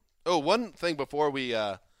 guys. Oh, one thing before we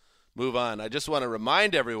move on. I just want to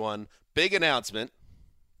remind everyone, big announcement.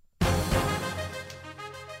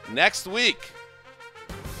 Next week,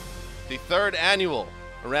 the third annual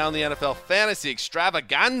Around the NFL Fantasy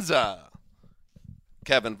Extravaganza.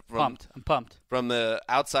 Kevin, I'm pumped. From the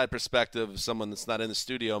outside perspective of someone that's not in the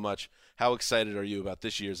studio much, how excited are you about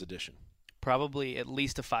this year's edition? Probably at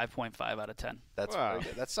least a 5.5 out of 10. That's very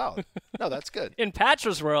good. That's solid. No, that's good. In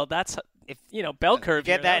Patra's world, that's bell curve.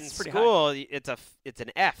 Get that in school, it's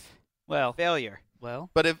an F. Well, failure.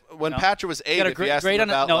 Well, but when Patra was 8, if you asked him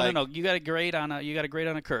about no, you got a grade on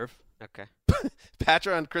a curve. Okay.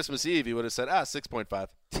 Patra on Christmas Eve, he would have said 6.5.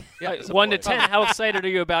 Yeah, 1 to 10. How excited are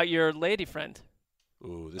you about your lady friend?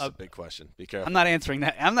 Ooh, this is a big question. Be careful. I'm not answering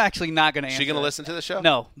that. I'm actually not going to answer. Is she going to listen to the show?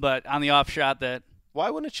 No, but on the off shot that. Why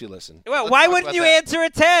wouldn't she listen? Well, why wouldn't you answer a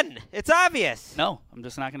 10? It's obvious. No, I'm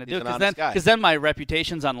just not going to do it because then my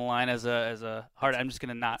reputation's on the line as a hard. I'm just going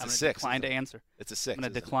to not. I'm going to decline to answer. It's a 6. I'm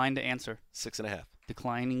going to decline to answer. 6.5.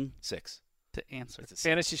 Declining 6 to answer. It's a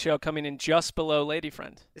fantasy show coming in just below lady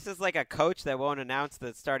friend. This is like a coach that won't announce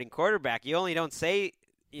the starting quarterback. You only don't say,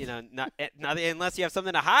 not unless you have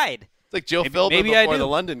something to hide. It's like Joe Philbin before the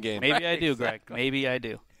London game. Maybe I do, Greg. Maybe I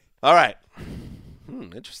do. All right.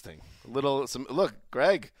 Interesting. Look,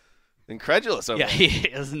 Greg, incredulous over there. Yeah, he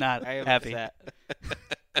is not happy.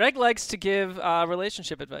 Greg likes to give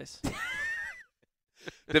relationship advice.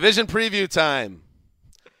 Division preview time.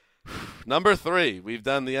 Number 3. We've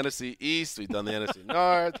done the NFC East. We've done the NFC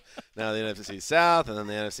North. Now the NFC South, and then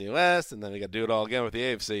the NFC West, and then we got to do it all again with the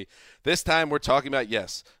AFC. This time we're talking about,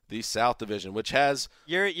 the South Division, which has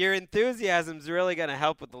your enthusiasm's really going to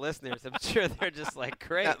help with the listeners. I'm sure they're just like,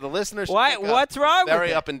 great. Yeah, the listeners. What's wrong with it?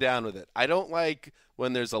 Very up and down with it. I don't like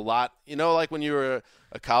when there's a lot. Like when you were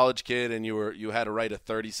a college kid and you had to write a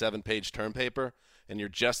 37-page term paper, and you're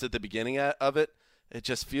just at the beginning of it. It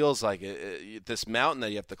just feels like this mountain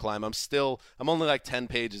that you have to climb. I'm only like 10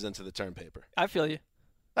 pages into the term paper. I feel you.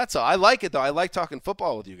 That's all. I like it, though. I like talking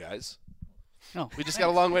football with you guys. No, we just got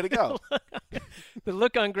a long way to go. The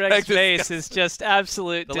look on Greg's face is just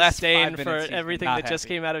absolute disdain for minutes, everything that just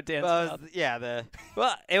came out of Dan's mouth.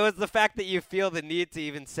 It was the fact that you feel the need to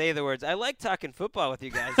even say the words, I like talking football with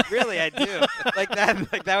you guys. Really, I do.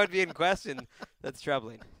 That would be in question. That's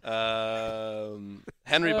troubling.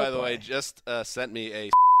 Henry, by the way, just sent me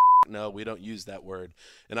a no, we don't use that word.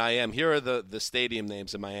 And here are the stadium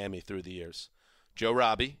names in Miami through the years. Joe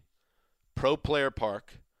Robbie, Pro Player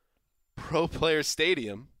Park, Pro Player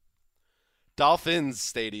Stadium, Dolphin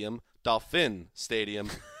Stadium, Landshark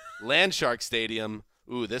Stadium.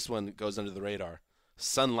 Ooh, this one goes under the radar.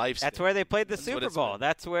 Sun Life Stadium. That's where they played the Super Bowl.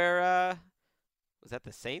 That's where was that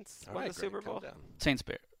the Saints won the Super Bowl? Saints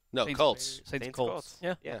Bears. No, Colts. Saints Colts.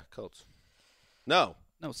 Yeah, Colts. No,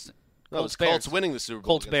 it was Colts winning the Super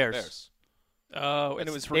Bowl. Colts Bears. Oh, and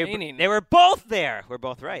it was raining. They were both there. We're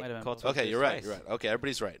both right. Colts okay, you're right. Okay,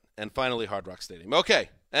 everybody's right. And finally, Hard Rock Stadium. Okay,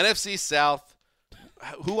 NFC South.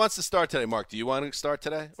 Who wants to start today, Mark? Do you want to start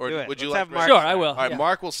today, or would you like? Mark? Sure, I will. All right,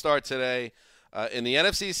 Mark will start today. In the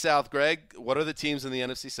NFC South, Greg, what are the teams in the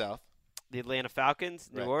NFC South? The Atlanta Falcons,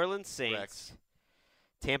 New Orleans Saints,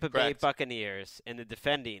 Tampa Bay Buccaneers, and the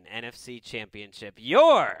defending NFC Championship,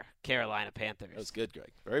 your Carolina Panthers. That was good,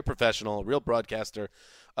 Greg. Very professional, real broadcaster.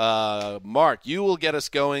 Mark, you will get us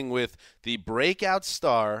going with the breakout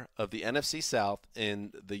star of the NFC South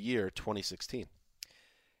in the year 2016.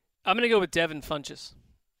 I'm going to go with Devin Funchess.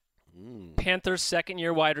 Panthers'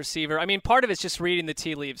 second-year wide receiver. I mean, part of it's just reading the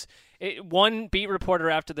tea leaves. One beat reporter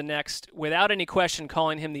after the next, without any question,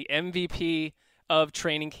 calling him the MVP of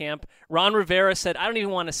training camp. Ron Rivera said, I don't even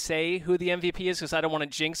want to say who the MVP is because I don't want to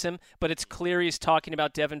jinx him, but it's clear he's talking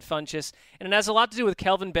about Devin Funchess. And it has a lot to do with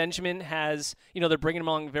Kelvin Benjamin they're bringing him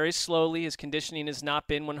along very slowly. His conditioning has not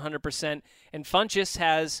been 100%. And Funchess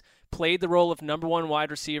has played the role of number one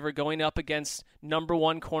wide receiver going up against number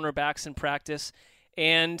one cornerbacks in practice.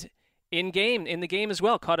 And in the game as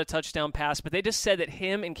well, caught a touchdown pass. But they just said that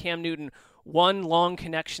him and Cam Newton, one long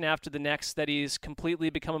connection after the next, that he's completely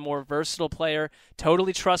become a more versatile player,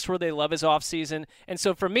 totally trustworthy. They love his offseason. And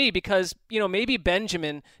so for me, because, maybe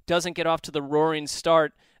Benjamin doesn't get off to the roaring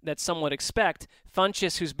start that some would expect,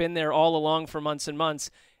 Funchess, who's been there all along for months and months,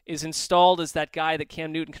 is installed as that guy that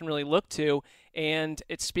Cam Newton can really look to. And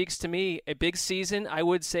it speaks to me, a big season, I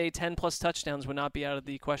would say 10-plus touchdowns would not be out of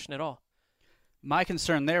the question at all. My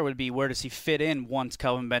concern there would be where does he fit in once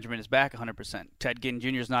Kelvin Benjamin is back 100%. Ted Ginn Jr.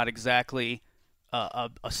 is not exactly a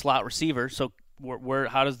slot receiver, so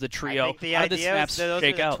how does the trio, I think the how do the idea snaps is those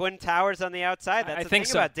shake are the out? twin towers on the outside. That's I the think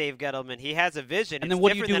thing so. about Dave Gettleman. He has a vision. And then it's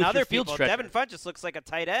what do you different do than with your other field people. stretcher? Devin Funchess looks like a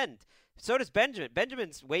tight end. So does Benjamin.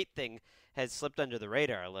 Benjamin's weight thing has slipped under the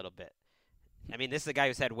radar a little bit. I mean, this is a guy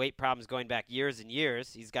who's had weight problems going back years and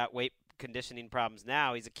years. He's got weight conditioning problems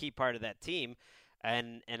now. He's a key part of that team,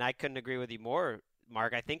 and I couldn't agree with you more,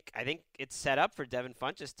 Mark. I think it's set up for Devin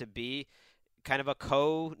Funchess to be kind of a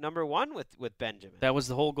co-number one with Benjamin. That was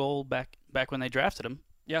the whole goal back when they drafted him.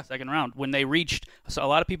 Yeah, second round when they reached. So a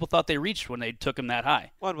lot of people thought they reached when they took him that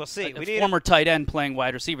high. Well, we'll see. Like former tight end playing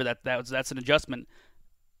wide receiver. That's an adjustment.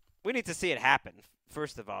 We need to see it happen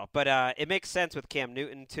first of all, but it makes sense with Cam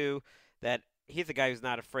Newton too. That he's a guy who's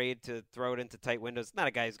not afraid to throw it into tight windows. Not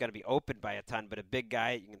a guy who's going to be open by a ton, but a big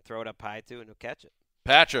guy you can throw it up high to and he'll catch it.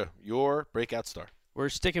 Patra, your breakout star. We're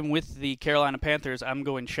sticking with the Carolina Panthers. I'm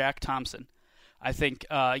going Shaq Thompson. I think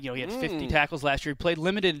he had 50 tackles last year. He played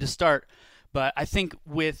limited to start, but I think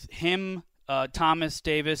with him, Thomas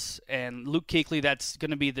Davis, and Luke Kuechly, that's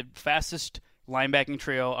going to be the fastest linebacking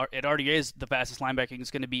trio. It already is the fastest linebacking.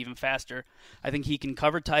 It's going to be even faster. I think he can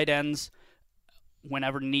cover tight ends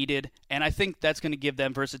whenever needed, and I think that's going to give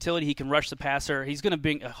them versatility. He can rush the passer. He's going to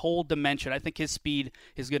bring a whole dimension. I think his speed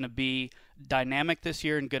is going to be dynamic this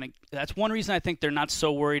year, and that's one reason I think they're not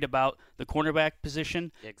so worried about the cornerback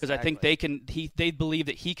position, because I think they believe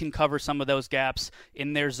that he can cover some of those gaps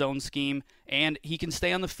in their zone scheme, and he can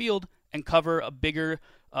stay on the field and cover a bigger,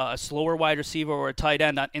 slower wide receiver or a tight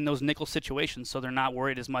end in those nickel situations, so they're not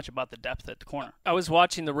worried as much about the depth at the corner. I was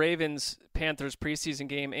watching the Ravens-Panthers preseason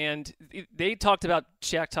game, and they talked about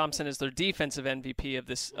Shaq Thompson as their defensive MVP of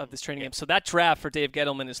this training game. So that draft for Dave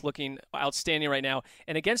Gettleman is looking outstanding right now.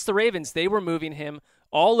 And against the Ravens, they were moving him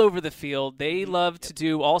all over the field. They love to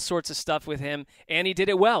do all sorts of stuff with him, and he did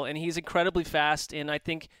it well. And he's incredibly fast, and I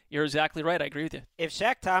think you're exactly right. I agree with you. If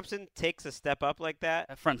Shaq Thompson takes a step up like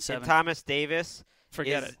that, front seven, and Thomas Davis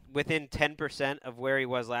Forget is it. within 10% of where he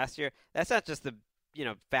was last year, that's not just the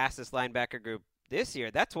fastest linebacker group this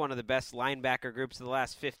year. That's one of the best linebacker groups of the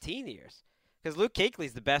last 15 years. Because Luke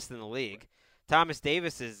Kuechly's the best in the league. Thomas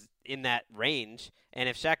Davis is in that range. And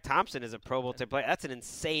if Shaq Thompson is a Pro Bowl type player, that's an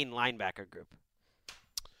insane linebacker group.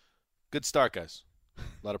 Good start, guys. A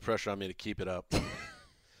lot of pressure on me to keep it up.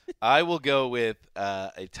 I will go with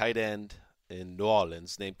a tight end in New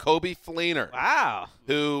Orleans named Coby Fleener. Wow.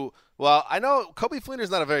 Well, I know Coby Fleener is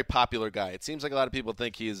not a very popular guy. It seems like a lot of people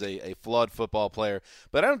think he is a flawed football player.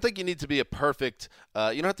 But I don't think you need to be a perfect you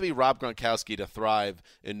don't have to be Rob Gronkowski to thrive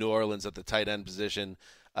in New Orleans at the tight end position.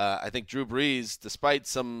 I think Drew Brees, despite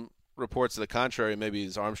some reports to the contrary, maybe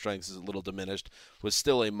his arm strength is a little diminished, was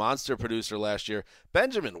still a monster producer last year.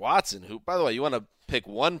 Benjamin Watson, who, by the way, you want to pick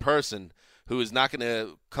one person who is not going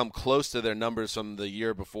to come close to their numbers from the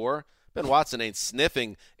year before. Ben Watson ain't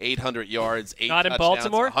sniffing 800 yards, 8 Not in touchdowns,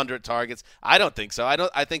 Baltimore? 100 targets. I don't think so.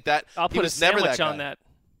 I think that I'll he put a was never sandwich that guy. on that.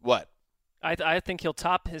 What? I think he'll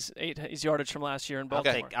top his yardage from last year in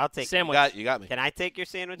Baltimore. I'll take sandwich. You got me. Can I take your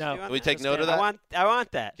sandwich? No. Can we take note of that? I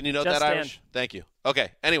want that. Can you note Just that, Dan. Irish? Thank you. Okay.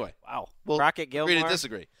 Anyway. Wow. Well, Rocket Gilmore. agree to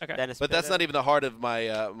disagree. Okay. Dennis But that's Pitta. not even the heart of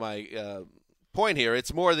my point here.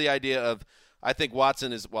 It's more the idea of I think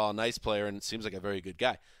Watson is, while a nice player and seems like a very good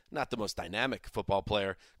guy, not the most dynamic football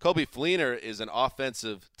player. Coby Fleener is an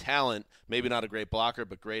offensive talent, maybe not a great blocker,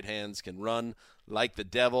 but great hands, can run like the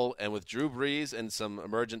devil. And with Drew Brees and some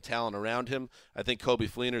emergent talent around him, I think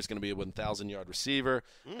Coby Fleener is going to be a 1,000-yard receiver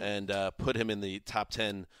and put him in the top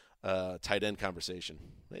 10 tight end conversation,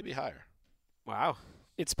 maybe higher. Wow.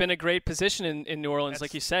 It's been a great position in New Orleans,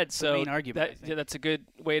 like you said. So main argument, that's a good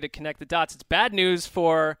way to connect the dots. It's bad news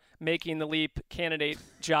for making the leap candidate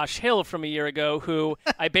Josh Hill from a year ago, who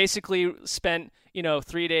I basically spent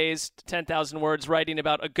 3 days, 10,000 words writing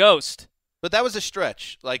about a ghost. But that was a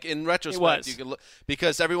stretch. Like, in retrospect, you can look,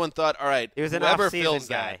 because everyone thought, all right, he was an whoever off-season fills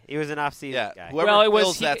guy. that, He was an off-season guy. Whoever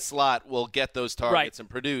fills that slot will get those targets and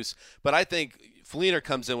produce. But I think Fleener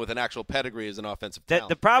comes in with an actual pedigree as an offensive talent.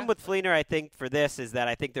 The problem with Fleener, I think, for this is that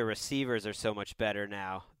I think the receivers are so much better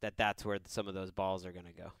now that's where some of those balls are going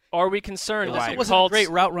to go. Are we concerned? He wasn't a great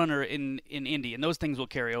route runner in Indy, and those things will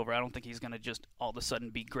carry over. I don't think he's going to just all of a sudden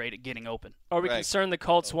be great at getting open. Are we concerned the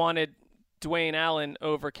Colts wanted Dwayne Allen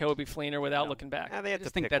over Kobe Fleener without looking back? They have I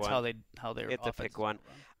think that's how they're to pick one.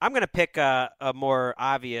 I'm going to pick a more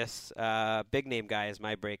obvious big name guy as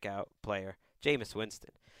my breakout player, Jameis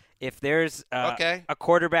Winston. If there's a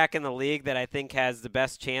quarterback in the league that I think has the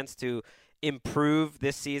best chance to improve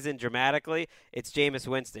this season dramatically, it's Jameis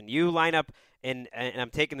Winston. You line up, and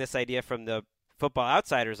I'm taking this idea from the Football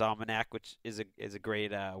Outsiders Almanac, which is a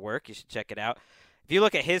great work. You should check it out. If you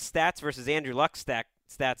look at his stats versus Andrew Luck's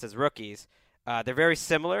stats as rookies, they're very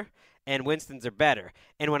similar, and Winston's are better.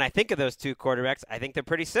 And when I think of those two quarterbacks, I think they're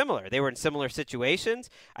pretty similar. They were in similar situations.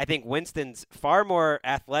 I think Winston's far more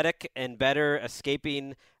athletic and better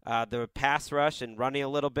escaping the pass rush and running a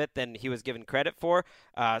little bit than he was given credit for.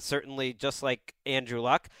 Certainly, just like Andrew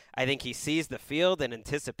Luck, I think he sees the field in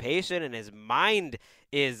anticipation, and his mind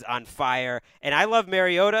is on fire. And I love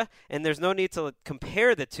Mariota, and there's no need to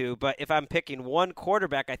compare the two, but if I'm picking one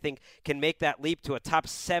quarterback I think can make that leap to a top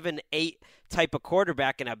 7-8 type of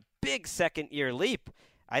quarterback in a big second-year leap,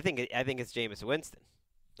 I think it's Jameis Winston.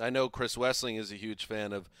 I know Chris Wessling is a huge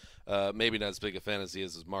fan of, maybe not as big a fan as he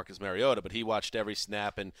is as Marcus Mariota, but he watched every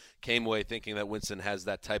snap and came away thinking that Winston has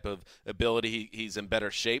that type of ability. He's in better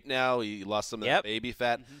shape now. He lost some of that baby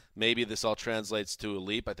fat. Mm-hmm. Maybe this all translates to a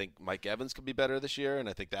leap. I think Mike Evans could be better this year, and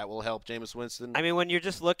I think that will help Jameis Winston. I mean, when you're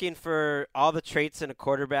just looking for all the traits in a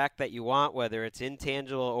quarterback that you want, whether it's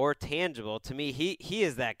intangible or tangible, to me, he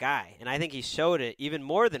is that guy, and I think he showed it even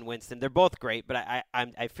more than Winston. They're both great, but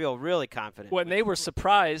I feel really confident. When they were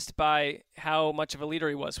surprised by how much of a leader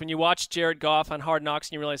he was. When you watch Jared Goff on Hard Knocks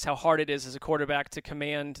and you realize how hard it is as a quarterback to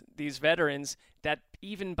command these veterans, that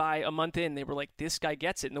even by a month in, they were like, this guy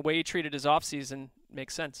gets it. And the way he treated his offseason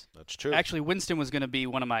makes sense. That's true. Actually, Winston was going to be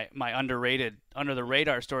one of my underrated,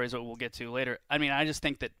 under-the-radar stories that we'll get to later. I mean, I just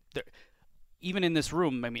think that even in this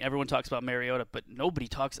room, I mean, everyone talks about Mariota, but nobody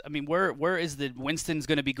talks. I mean, where is the Winston's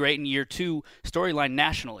going to be great in year 2 storyline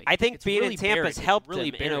nationally? I think it's being really in Tampa's helped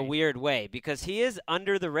really him in a weird way because he is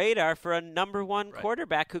under the radar for a number one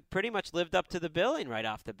quarterback who pretty much lived up to the billing right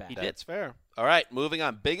off the bat. He did. That's fair. All right, moving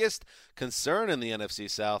on. Biggest concern in the NFC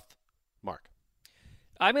South, Mark.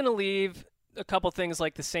 I'm going to leave a couple things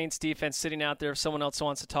like the Saints defense sitting out there if someone else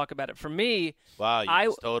wants to talk about it. For me, wow, you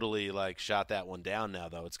just totally shot that one down now,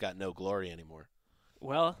 though. It's got no glory anymore.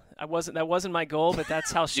 Well, that wasn't my goal, but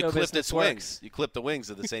that's how show business works. Wings. You clipped the wings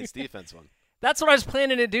of the Saints defense one. That's what I was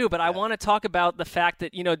planning to do, but I want to talk about the fact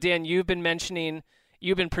that, Dan, you've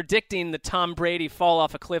been predicting the Tom Brady fall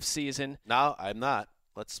off a cliff season. No, I'm not.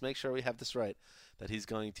 Let's make sure we have this right, that he's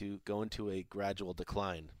going to go into a gradual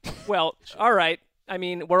decline. Well, all right. I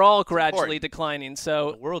mean, we're all gradually declining,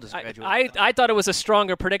 so the world is gradually I thought it was a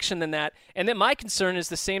stronger prediction than that. And then my concern is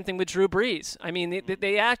the same thing with Drew Brees. I mean,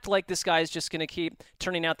 they act like this guy is just going to keep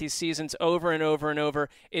turning out these seasons over and over and over.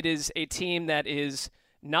 It is a team that is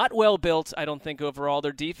not well built, I don't think, overall.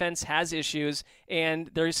 Their defense has issues,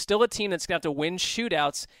 and there's still a team that's going to have to win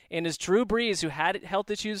shootouts. And is Drew Brees, who had health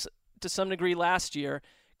issues to some degree last year,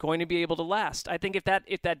 going to be able to last? I think if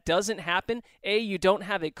that doesn't happen, you don't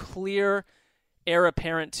have a clear heir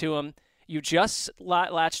apparent to him. You just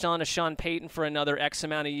latched on to Sean Payton for another X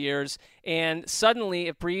amount of years, and suddenly,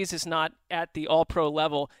 if Brees is not at the all-pro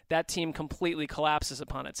level, that team completely collapses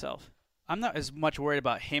upon itself. I'm not as much worried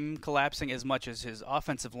about him collapsing as much as his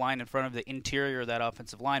offensive line in front of the interior of that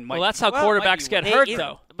offensive line. Well, that's how quarterbacks get hurt,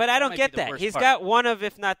 though. But I don't get that. He's got one of,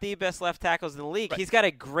 if not the best left tackles in the league. Right. He's got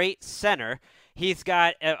a great center. He's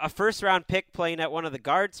got a first-round pick playing at one of the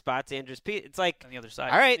guard spots, Andrews Pete. It's like, on the other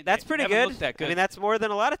side. All right, that's pretty good. That good. I mean, that's more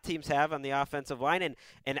than a lot of teams have on the offensive line.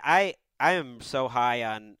 And I am so high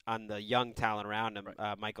on the young talent around him,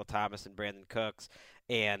 Michael Thomas and Brandon Cooks.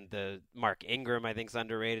 And the Mark Ingram, I think, is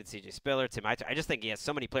underrated. C.J. Spiller, Tim. I just think he has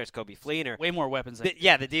so many players. Kobe Fleener, way more weapons. The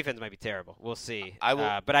defense might be terrible. We'll see.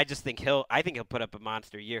 But I just think he'll put up a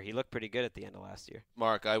monster year. He looked pretty good at the end of last year.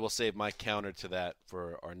 Mark, I will save my counter to that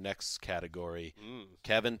for our next category.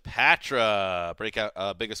 Kevin Patra,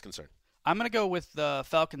 breakout biggest concern. I'm going to go with the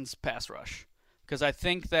Falcons pass rush because I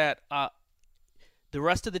think that The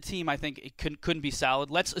rest of the team, I think, it couldn't be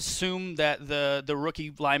solid. Let's assume that the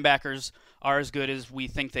rookie linebackers are as good as we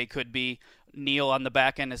think they could be. Neal on the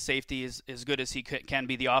back end as safety is as good as he can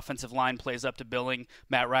be. The offensive line plays up to billing.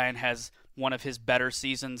 Matt Ryan has one of his better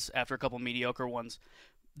seasons after a couple mediocre ones.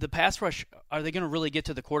 The pass rush, are they going to really get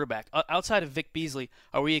to the quarterback? Outside of Vic Beasley,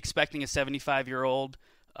 are we expecting a 75-year-old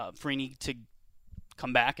Freeney to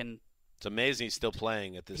come back? And it's amazing he's still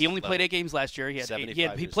playing at this. He only level. played 8 games last year. He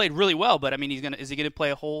years. played really well, but I mean, is he going to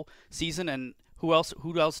play a whole season? And who else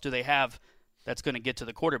do they have that's going to get to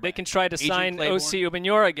the quarterback? They can try to Adrian sign Claiborne? O.C.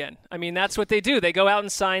 Umenyiora again. I mean, that's what they do. They go out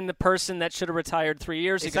and sign the person that should have retired 3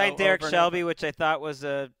 years They ago. signed Derek over and Shelby, over. which I thought was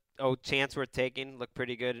a chance worth taking. Looked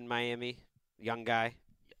pretty good in Miami. Young guy.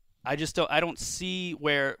 I don't see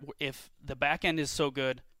where, if the back end is so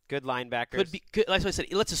good, good linebackers. Could be good, like I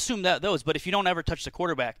said. Let's assume that those. But if you don't ever touch the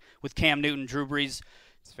quarterback with Cam Newton, Drew Brees,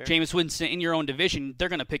 Jameis Winston in your own division, they're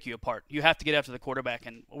going to pick you apart. You have to get after the quarterback,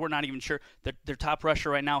 and we're not even sure that their top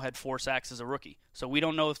rusher right now had 4 sacks as a rookie. So we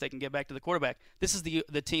don't know if they can get back to the quarterback. This is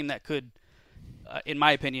the team that could, in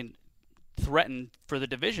my opinion, threaten for the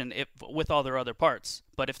division with all their other parts.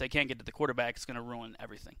 But if they can't get to the quarterback, it's going to ruin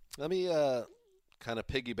everything. Let me kind of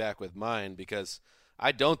piggyback with mine, because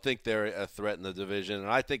I don't think they're a threat in the division,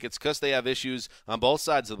 and I think it's because they have issues on both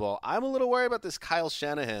sides of the ball. I'm a little worried about this Kyle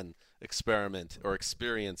Shanahan experiment or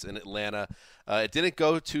experience in Atlanta. It didn't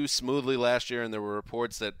go too smoothly last year, and there were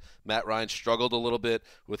reports that Matt Ryan struggled a little bit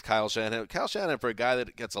with Kyle Shanahan. Kyle Shanahan, for a guy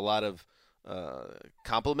that gets a lot of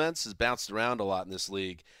compliments, has bounced around a lot in this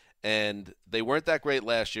league, and they weren't that great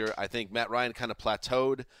last year. I think Matt Ryan kind of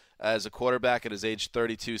plateaued as a quarterback at his age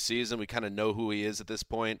 32 season. We kind of know who he is at this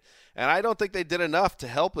point. And I don't think they did enough to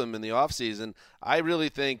help him in the offseason. I really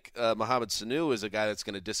think Mohamed Sanu is a guy that's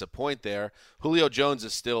going to disappoint there. Julio Jones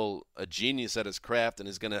is still a genius at his craft and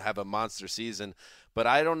is going to have a monster season. But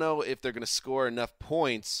I don't know if they're going to score enough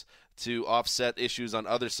points to offset issues on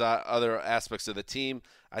other aspects of the team.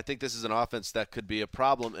 I think this is an offense that could be a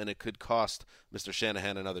problem, and it could cost Mr.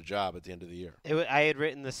 Shanahan another job at the end of the year. I had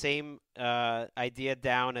written the same idea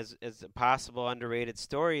down as a possible underrated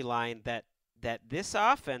storyline that this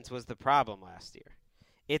offense was the problem last year.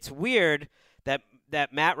 It's weird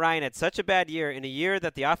that Matt Ryan had such a bad year in a year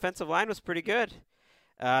that the offensive line was pretty good.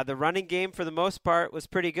 The running game, for the most part, was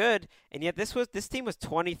pretty good, and yet this team was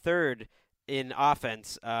 23rd in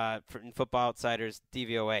offense in Football Outsiders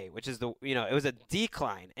DVOA, which is it was a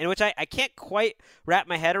decline, and which I can't quite wrap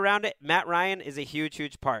my head around it. Matt Ryan is a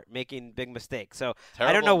huge part, making big mistakes. So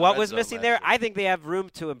I don't know what was missing there. I think they have room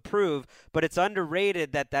to improve, but it's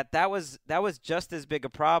underrated that was just as big a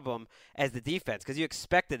problem as the defense, because you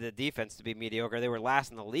expected the defense to be mediocre. They were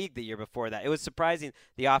last in the league the year before that. It was surprising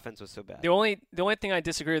the offense was so bad. The only thing I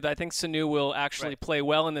disagree with, I think Sanu will actually play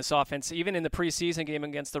well in this offense. Even in the preseason game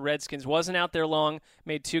against the Redskins, wasn't out there long,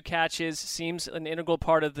 made 2 catches, seems an integral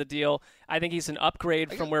part of the deal. I think he's an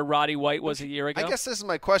upgrade from where Roddy White was a year ago. I guess this is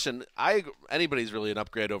my question. Anybody's really an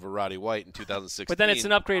upgrade over Roddy White in 2016. But then it's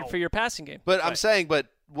an upgrade for your passing game. But I'm saying,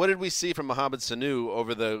 what did we see from Mohamed Sanu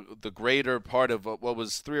over the greater part of what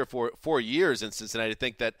was 3 or 4 years in Cincinnati? I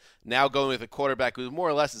think that now going with a quarterback who more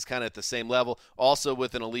or less is kind of at the same level, also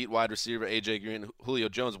with an elite wide receiver, A.J. Green, Julio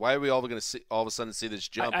Jones. Why are we all of a sudden see this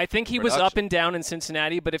jump? I think he was up and down in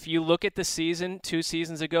Cincinnati, but if you look at the season 2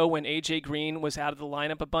 seasons ago when A.J. Green was out of the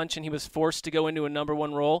lineup a bunch and he was forced to go into a number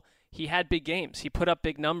 1 role, he had big games. He put up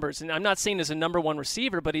big numbers. And I'm not saying as a number 1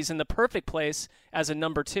 receiver, but he's in the perfect place as a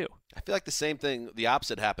number 2. I feel like the same thing, the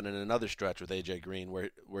opposite happened in another stretch with A.J. Green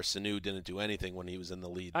where Sanu didn't do anything when he was in the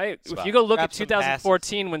lead spot. If you go look at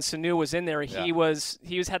 2014 when Sanu was in there, he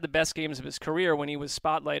had the best games of his career when he was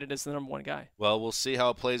spotlighted as the number 1 guy. Well, we'll see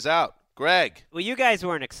how it plays out. Greg. Well, you guys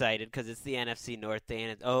weren't excited because it's the NFC North day,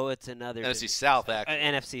 and it's another NFC South, actually.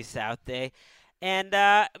 NFC South day. And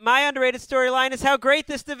my underrated storyline is how great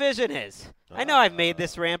this division is. I know I've made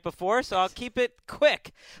this rant before, so I'll keep it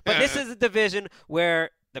quick. But this is a division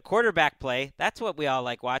where the quarterback play, that's what we all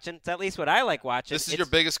like watching. It's at least what I like watching. This is your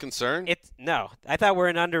biggest concern? No. I thought we're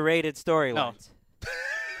an underrated storyline. No.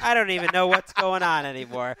 I don't even know what's going on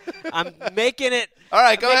anymore. I'm making it. All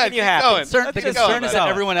right, go ahead. You happy. The concern is that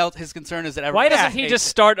everyone else. His concern is that everyone. Why doesn't he just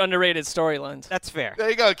start underrated storylines? That's fair. There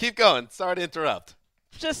you go. Keep going. Sorry to interrupt.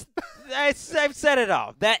 I've said it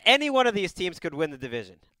all. That any one of these teams could win the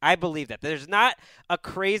division. I believe that. There's not a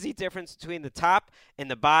crazy difference between the top and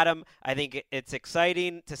the bottom. I think it's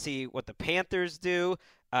exciting to see what the Panthers do.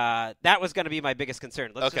 That was going to be my biggest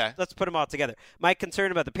concern. Let's put them all together. My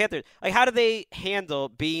concern about the Panthers, like, how do they handle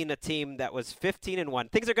being a team that was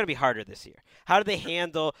 15-1? Things are going to be harder this year. How do they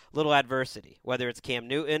handle little adversity, whether it's Cam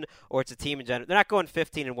Newton or it's a team in general? They're not going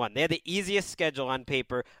 15-1. They had the easiest schedule on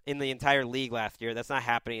paper in the entire league last year. That's not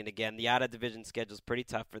happening again. The out-of-division schedule is pretty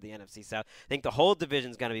tough for the NFC South. I think the whole division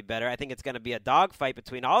is going to be better. I think it's going to be a dogfight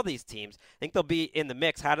between all these teams. I think they'll be in the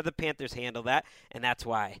mix. How do the Panthers handle that? And that's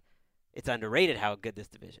why it's underrated how good this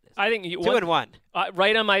division is. I think 2-1.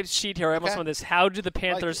 Right on my sheet here, I almost on this. How do the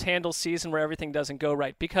Panthers handle season where everything doesn't go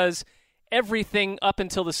right? Because everything up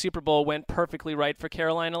until the Super Bowl went perfectly right for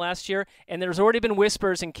Carolina last year, and there's already been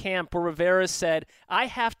whispers in camp where Rivera said, I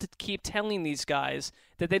have to keep telling these guys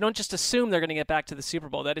that they don't just assume they're going to get back to the Super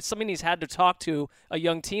Bowl. That it's something he's had to talk to a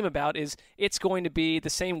young team about. Is it's going to be the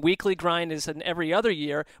same weekly grind as in every other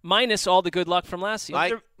year, minus all the good luck from last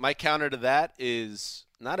season. My counter to that is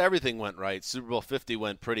not everything went right. Super Bowl 50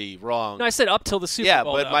 went pretty wrong. No, I said up till the Super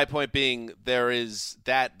Bowl. Yeah, but my point being there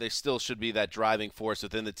still should be that driving force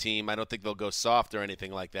within the team. I don't think they'll go soft or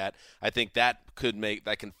anything like that. I think that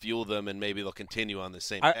can fuel them, and maybe they'll continue on the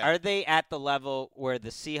same path. Are they at the level where the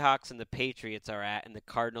Seahawks and the Patriots are at, and the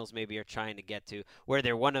Cardinals maybe are trying to get to, where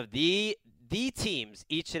they're one of the teams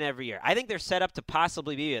each and every year? I think they're set up to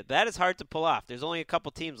possibly be it. That is hard to pull off. There's only a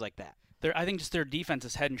couple teams like that. I think just their defense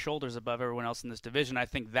is head and shoulders above everyone else in this division. I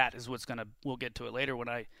think that is what's we'll get to it later when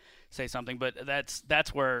I say something, but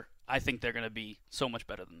that's where I think they're going to be so much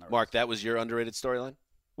better than the rest. Mark, that was your underrated storyline?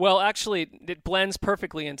 Well, actually, it blends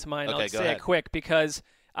perfectly into mine. Okay, I'll say it quick because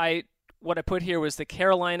what I put here was that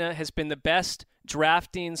Carolina has been the best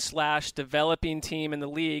drafting/developing team in the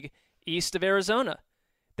league east of Arizona.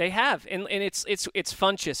 They have, and it's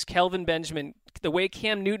Funchess, Kelvin Benjamin, the way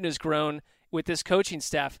Cam Newton has grown with this coaching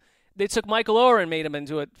staff. They took Michael Oher and made him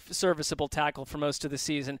into a serviceable tackle for most of the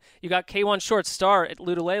season. You got K'Wan Short, star at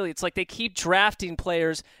Ludulele. It's like they keep drafting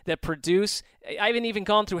players that produce. I haven't even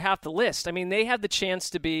gone through half the list. I mean, they have the chance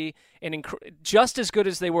to be just as good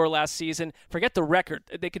as they were last season. Forget the record.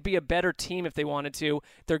 They could be a better team if they wanted to.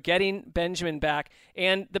 They're getting Benjamin back,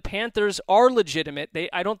 and the Panthers are legitimate.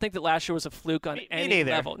 I don't think that last year was a fluke on any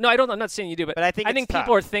level. No, I'm not saying you do, but I think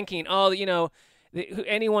people are thinking,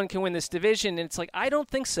 anyone can win this division, and it's like, I don't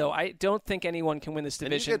think so. I don't think anyone can win this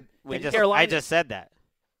division. I just said that.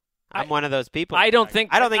 I'm one of those people. I don't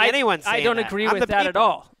think anyone's saying I don't that. agree with that at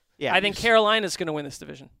all. Yeah, I think Carolina's going to win this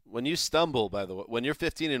division. When you stumble, by the way, when you're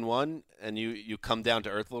 15-1 and you come down to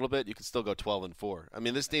earth a little bit, you can still go 12-4. I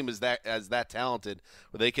mean, this team is that talented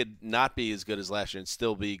where they could not be as good as last year and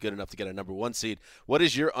still be good enough to get a number 1 seed. What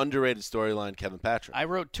is your underrated storyline, Kevin Patrick? I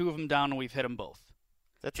wrote 2 of them down, and we've hit them both.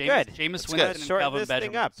 That's good. Jameis Winston and Kelvin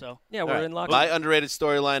Benjamin. So we're in lock. My underrated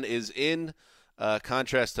storyline is in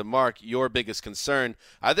contrast to Mark, your biggest concern.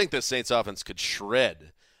 I think the Saints offense could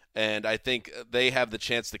shred, and I think they have the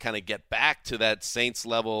chance to kind of get back to that Saints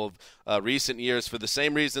level of recent years for the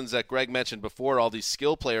same reasons that Greg mentioned before, all these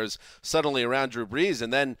skill players suddenly around Drew Brees.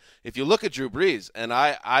 And then if you look at Drew Brees, and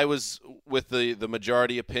I was with the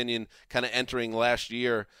majority opinion kind of entering last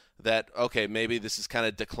year that, okay, maybe this is kind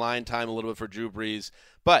of decline time a little bit for Drew Brees.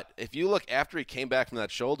 But if you look after he came back from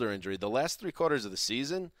that shoulder injury, the last 3 quarters of the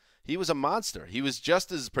season, he was a monster. He was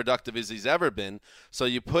just as productive as he's ever been. So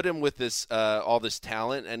you put him with this all this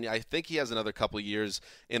talent, and I think he has another couple of years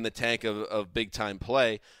in the tank of big-time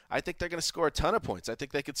play. I think they're going to score a ton of points. I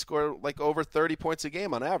think they could score like over 30 points a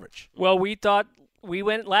game on average. Well, we thought we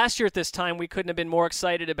went last year at this time. We couldn't have been more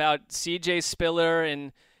excited about C.J. Spiller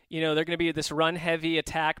and – they're going to be this run-heavy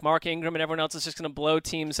attack. Mark Ingram and everyone else is just going to blow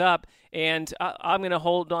teams up, and I'm going to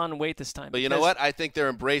hold on and wait this time. But you know what? I think they're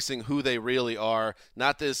embracing who they really are.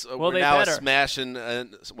 Not this. We're now a smash and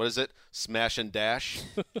what is it? Smash and dash.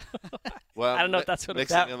 Well, I don't know if that's what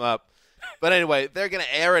it's mixing them up. But anyway, they're going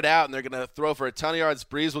to air it out, and they're going to throw for a ton of yards.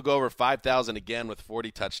 Breeze will go over 5,000 again with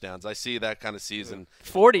 40 touchdowns. I see that kind of season.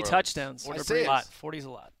 40 touchdowns. 40's a lot. 40's a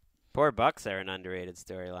lot. Poor Bucks are an underrated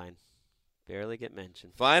storyline. Barely get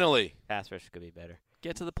mentioned. Finally. Pass rush could be better.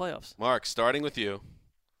 Get to the playoffs. Mark, starting with you.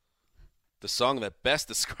 The song that best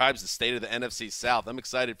describes the state of the NFC South. I'm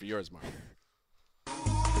excited for yours, Mark.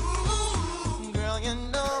 Girl, you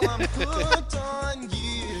know I'm hooked on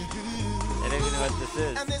you. I don't even know what this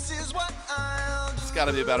is. And this is what I'll do. It's got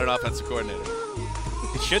to be about an offensive coordinator.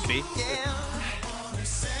 It should be.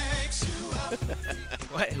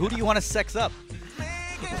 What? Who do you want to sex up?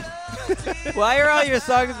 Why are all your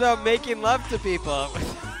songs about making love to people?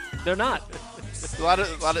 They're not. A lot of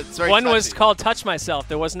it's very One touchy. was called Touch Myself.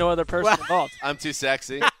 There was no other person involved. I'm too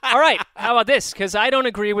sexy. All right. How about this? Because I don't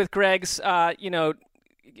agree with Greg's,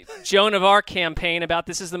 Joan of Arc campaign about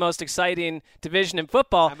this is the most exciting division in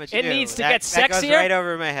football. It needs to get sexier. That goes right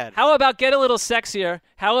over my head. How about get a little sexier?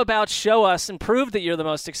 How about show us and prove that you're the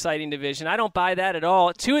most exciting division? I don't buy that at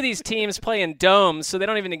all. 2 of these teams play in domes, so they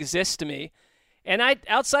don't even exist to me. And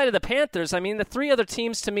outside of the Panthers, I mean, the 3 other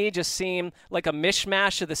teams to me just seem like a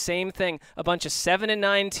mishmash of the same thing. A bunch of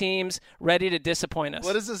 7-9 teams ready to disappoint us.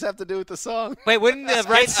 What does this have to do with the song? Wait, wouldn't the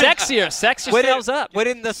Get sexier? Sex yourselves up.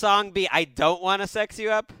 Wouldn't the song be "I Don't Want to Sex You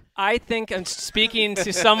Up"? I think I'm speaking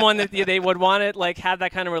to someone that they would want to like have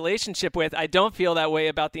that kind of relationship with. I don't feel that way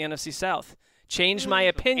about the NFC South. Change my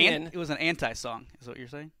opinion. It was an anti-song, is what you're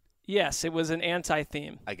saying? Yes, it was an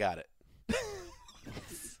anti-theme. I got it.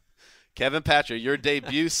 Kevin Patra, your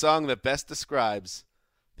debut song that best describes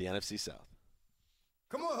the NFC South.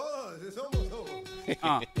 Come on, it's almost over.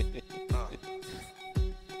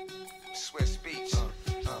 Swiss Beach.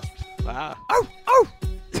 Wow.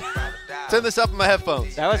 Turn this up in my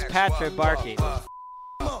headphones. That was Patrick barking.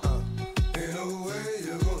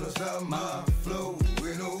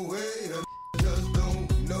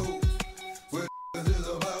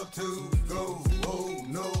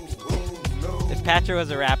 If Patrick was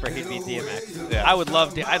a rapper, he'd be DMX. Yeah. I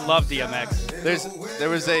love DMX. There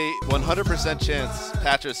was a 100% chance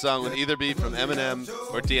Patra's song would either be from Eminem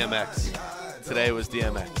or DMX. Today it was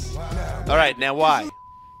DMX. All right, now why?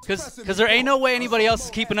 Because there ain't no way anybody else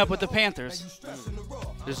is keeping up with the Panthers.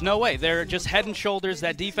 There's no way. They're just head and shoulders.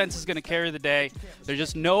 That defense is going to carry the day. There's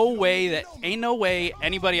just no way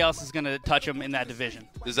anybody else is going to touch them in that division.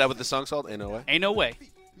 Is that what the song's called? Ain't no way? Ain't no way.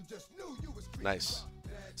 Nice.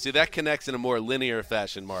 See, that connects in a more linear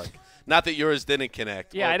fashion, Mark. Not that yours didn't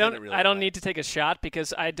connect. Yeah, I don't need to take a shot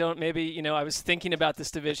because I don't. Maybe I was thinking about this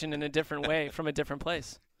division in a different way from a different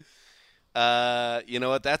place. You know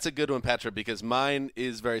what? That's a good one, Patra, because mine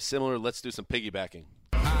is very similar. Let's do some piggybacking.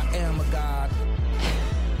 I am a god.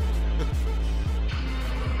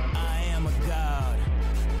 I am a god.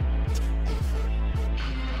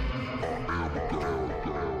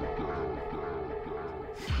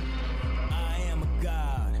 I am a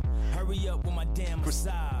god. Hurry up with my damn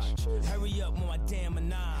massage. Hurry up with my damn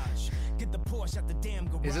menage. Get the Porsche out the damn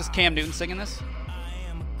garage. Is this Cam Newton singing this?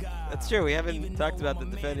 That's true. We haven't talked about the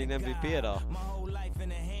defending MVP at all.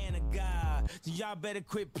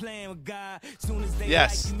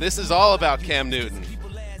 Yes, this is all about Cam Newton.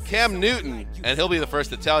 Cam Newton, and he'll be the first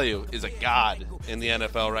to tell you, is a god in the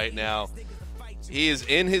NFL right now. He is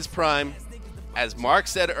in his prime. As Mark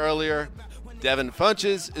said earlier, Devin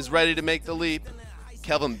Funchess is ready to make the leap.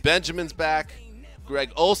 Kelvin Benjamin's back.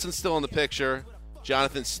 Greg Olsen's still in the picture.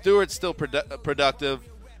 Jonathan Stewart's still productive.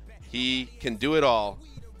 He can do it all.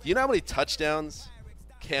 Do you know how many touchdowns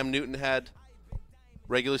Cam Newton had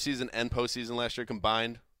regular season and postseason last year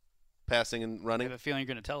combined, passing and running? I have a feeling you're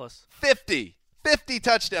going to tell us. 50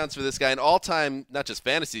 touchdowns for this guy in all-time, not just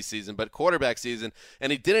fantasy season, but quarterback season,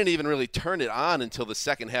 and he didn't even really turn it on until the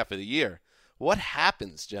second half of the year. What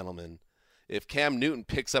happens, gentlemen, if Cam Newton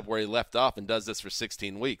picks up where he left off and does this for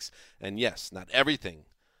 16 weeks? And yes, not everything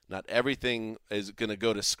is going to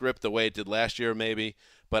go to script the way it did last year maybe,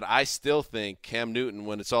 but I still think Cam Newton,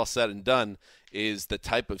 when it's all said and done, is the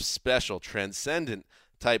type of special, transcendent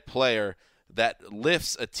type player that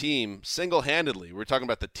lifts a team single-handedly. We're talking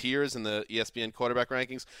about the tiers in the ESPN quarterback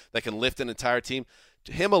rankings that can lift an entire team.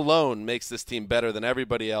 Him alone makes this team better than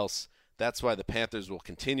everybody else. That's why the Panthers will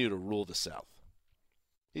continue to rule the South.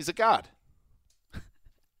 He's a god.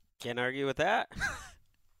 Can't argue with that.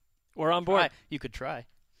 We're on board. You could try.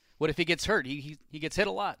 What if he gets hurt? He gets hit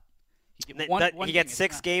a lot. He gets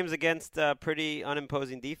 6 games against pretty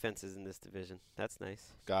unimposing defenses in this division. That's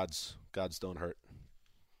nice. Gods don't hurt.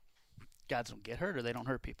 Gods don't get hurt, or they don't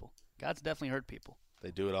hurt people. Gods definitely hurt people.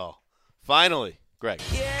 They do it all. Finally, Greg.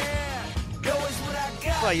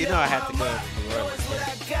 Well, you know I had to go to New Orleans.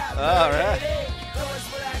 All right.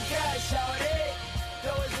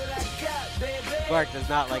 Mark does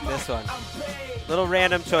not like this one. Little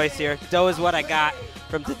random choice here. Dough is what I got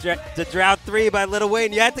from the Drought 3 by Lil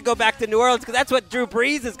Wayne. You had to go back to New Orleans because that's what Drew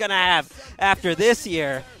Brees is going to have after this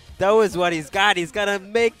year. Dough is what he's got. He's going to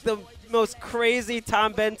make the most crazy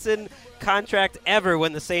Tom Benson contract ever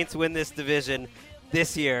when the Saints win this division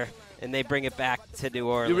this year and they bring it back to New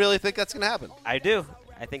Orleans. You really think that's going to happen? I do.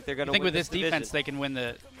 I think they're going to win with this defense division. they can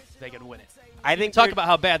win it. I think talk about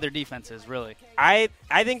how bad their defense is, really. I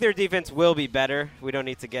think their defense will be better. We don't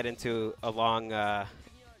need to get into a long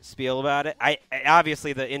spiel about it. I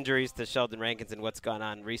obviously the injuries to Sheldon Rankins and what's gone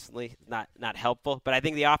on recently not helpful, but I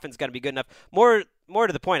think the offense is going to be good enough. More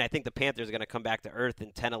to the point, I think the Panthers are going to come back to earth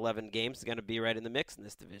in 10, 11 games. They're going to be right in the mix in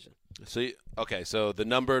this division. So the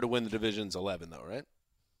number to win the division is 11, though, right?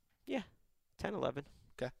 Yeah. 10, 11.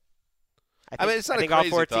 Okay. I mean, it's not a all crazy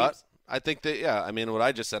four thought. teams. I think that, yeah, I mean, what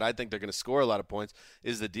I just said, I think they're going to score a lot of points.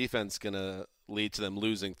 Is the defense going to lead to them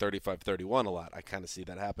losing 35-31 a lot? I kind of see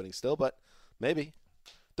that happening still, but maybe.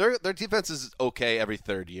 Their defense is okay every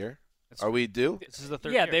third year. Are we due? This is the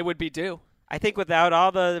third Yeah, year. they would be due. I think without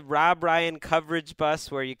all the Rob Ryan coverage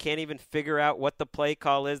bus where you can't even figure out what the play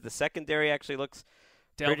call is, the secondary actually looks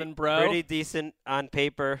Delvin Breaux. pretty decent on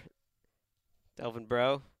paper. Delvin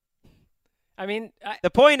Breaux. I mean, the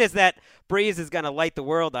point is that Breeze is going to light the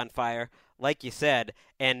world on fire, like you said,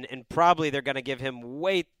 and probably they're going to give him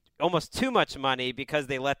almost too much money because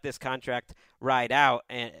they let this contract ride out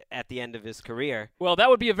at the end of his career. Well, that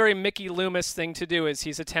would be a very Mickey Loomis thing to do, is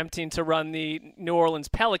he's attempting to run the New Orleans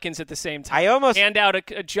Pelicans at the same time. I almost hand out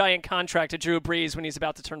a giant contract to Drew Brees when he's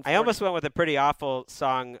about to turn 40. I almost went with a pretty awful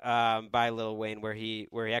song by Lil Wayne where he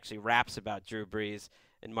actually raps about Drew Brees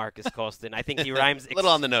and Marcus Colston. I think he rhymes a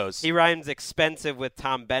little on the nose. He rhymes expensive with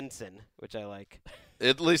Tom Benson, which I like.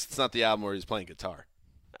 At least it's not the album where he's playing guitar.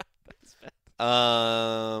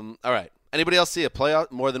 All right. Anybody else see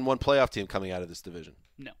more than one playoff team coming out of this division?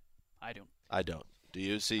 No, I don't. I don't. Do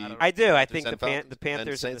you see? I do. I think Panthers the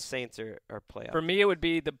Panthers and the Saints are playoffs. For me, it would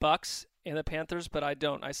be the Bucks and the Panthers, but I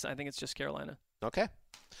don't. I think it's just Carolina. Okay.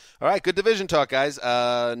 All right. Good division talk, guys.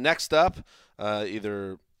 Next up,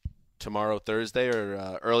 either tomorrow, Thursday,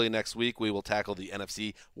 or early next week, we will tackle the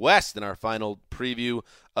NFC West in our final preview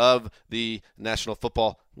of the National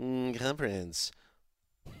Football Conference.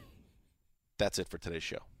 That's it for today's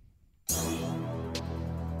show.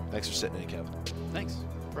 Thanks for sitting in, Kevin. Thanks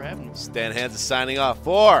for having me. Stan Hands is signing off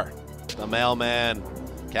for the mailman,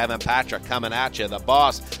 Kevin Patrick, coming at you, the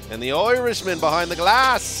boss, and the Irishman behind the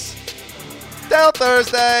glass. Till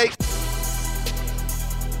Thursday.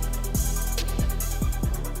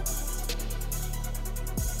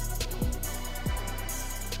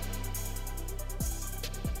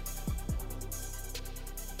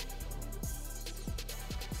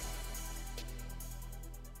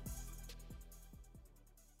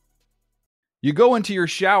 You go into your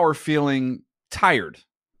shower feeling tired,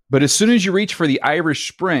 but as soon as you reach for the Irish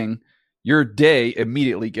Spring, your day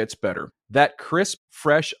immediately gets better. That crisp,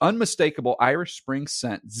 fresh, unmistakable Irish Spring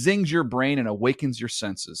scent zings your brain and awakens your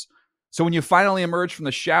senses. So when you finally emerge from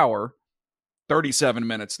the shower, 37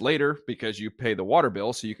 minutes later, because you pay the water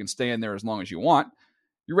bill so you can stay in there as long as you want,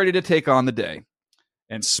 you're ready to take on the day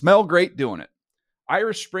and smell great doing it.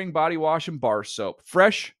 Irish Spring Body Wash and Bar Soap.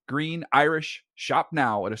 Fresh, green, Irish. Shop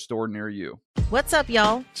now at a store near you. What's up,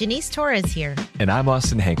 y'all? Janice Torres here. And I'm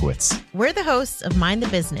Austin Hankwitz. We're the hosts of Mind the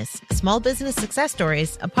Business, Small Business Success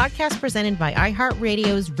Stories, a podcast presented by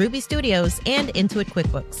iHeartRadio's Ruby Studios and Intuit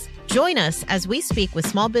QuickBooks. Join us as we speak with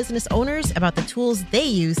small business owners about the tools they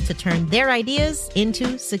use to turn their ideas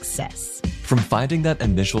into success. From finding that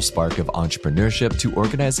initial spark of entrepreneurship to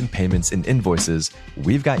organizing payments and invoices,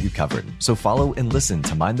 we've got you covered. So follow and listen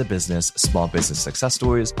to Mind the Business, Small Business Success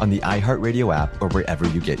Stories on the iHeartRadio app or wherever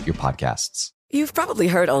you get your podcasts. You've probably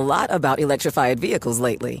heard a lot about electrified vehicles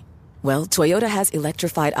lately. Well, Toyota has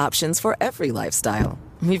electrified options for every lifestyle.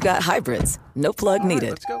 We've got hybrids, no plug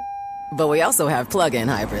needed. Let's go. But we also have plug-in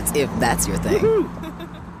hybrids, if that's your thing.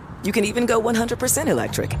 You can even go 100%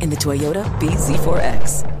 electric in the Toyota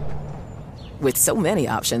bZ4X. With so many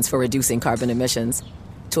options for reducing carbon emissions,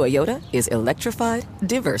 Toyota is electrified,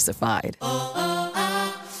 diversified.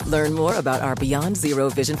 Learn more about our Beyond Zero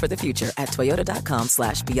vision for the future at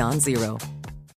toyota.com/beyond zero.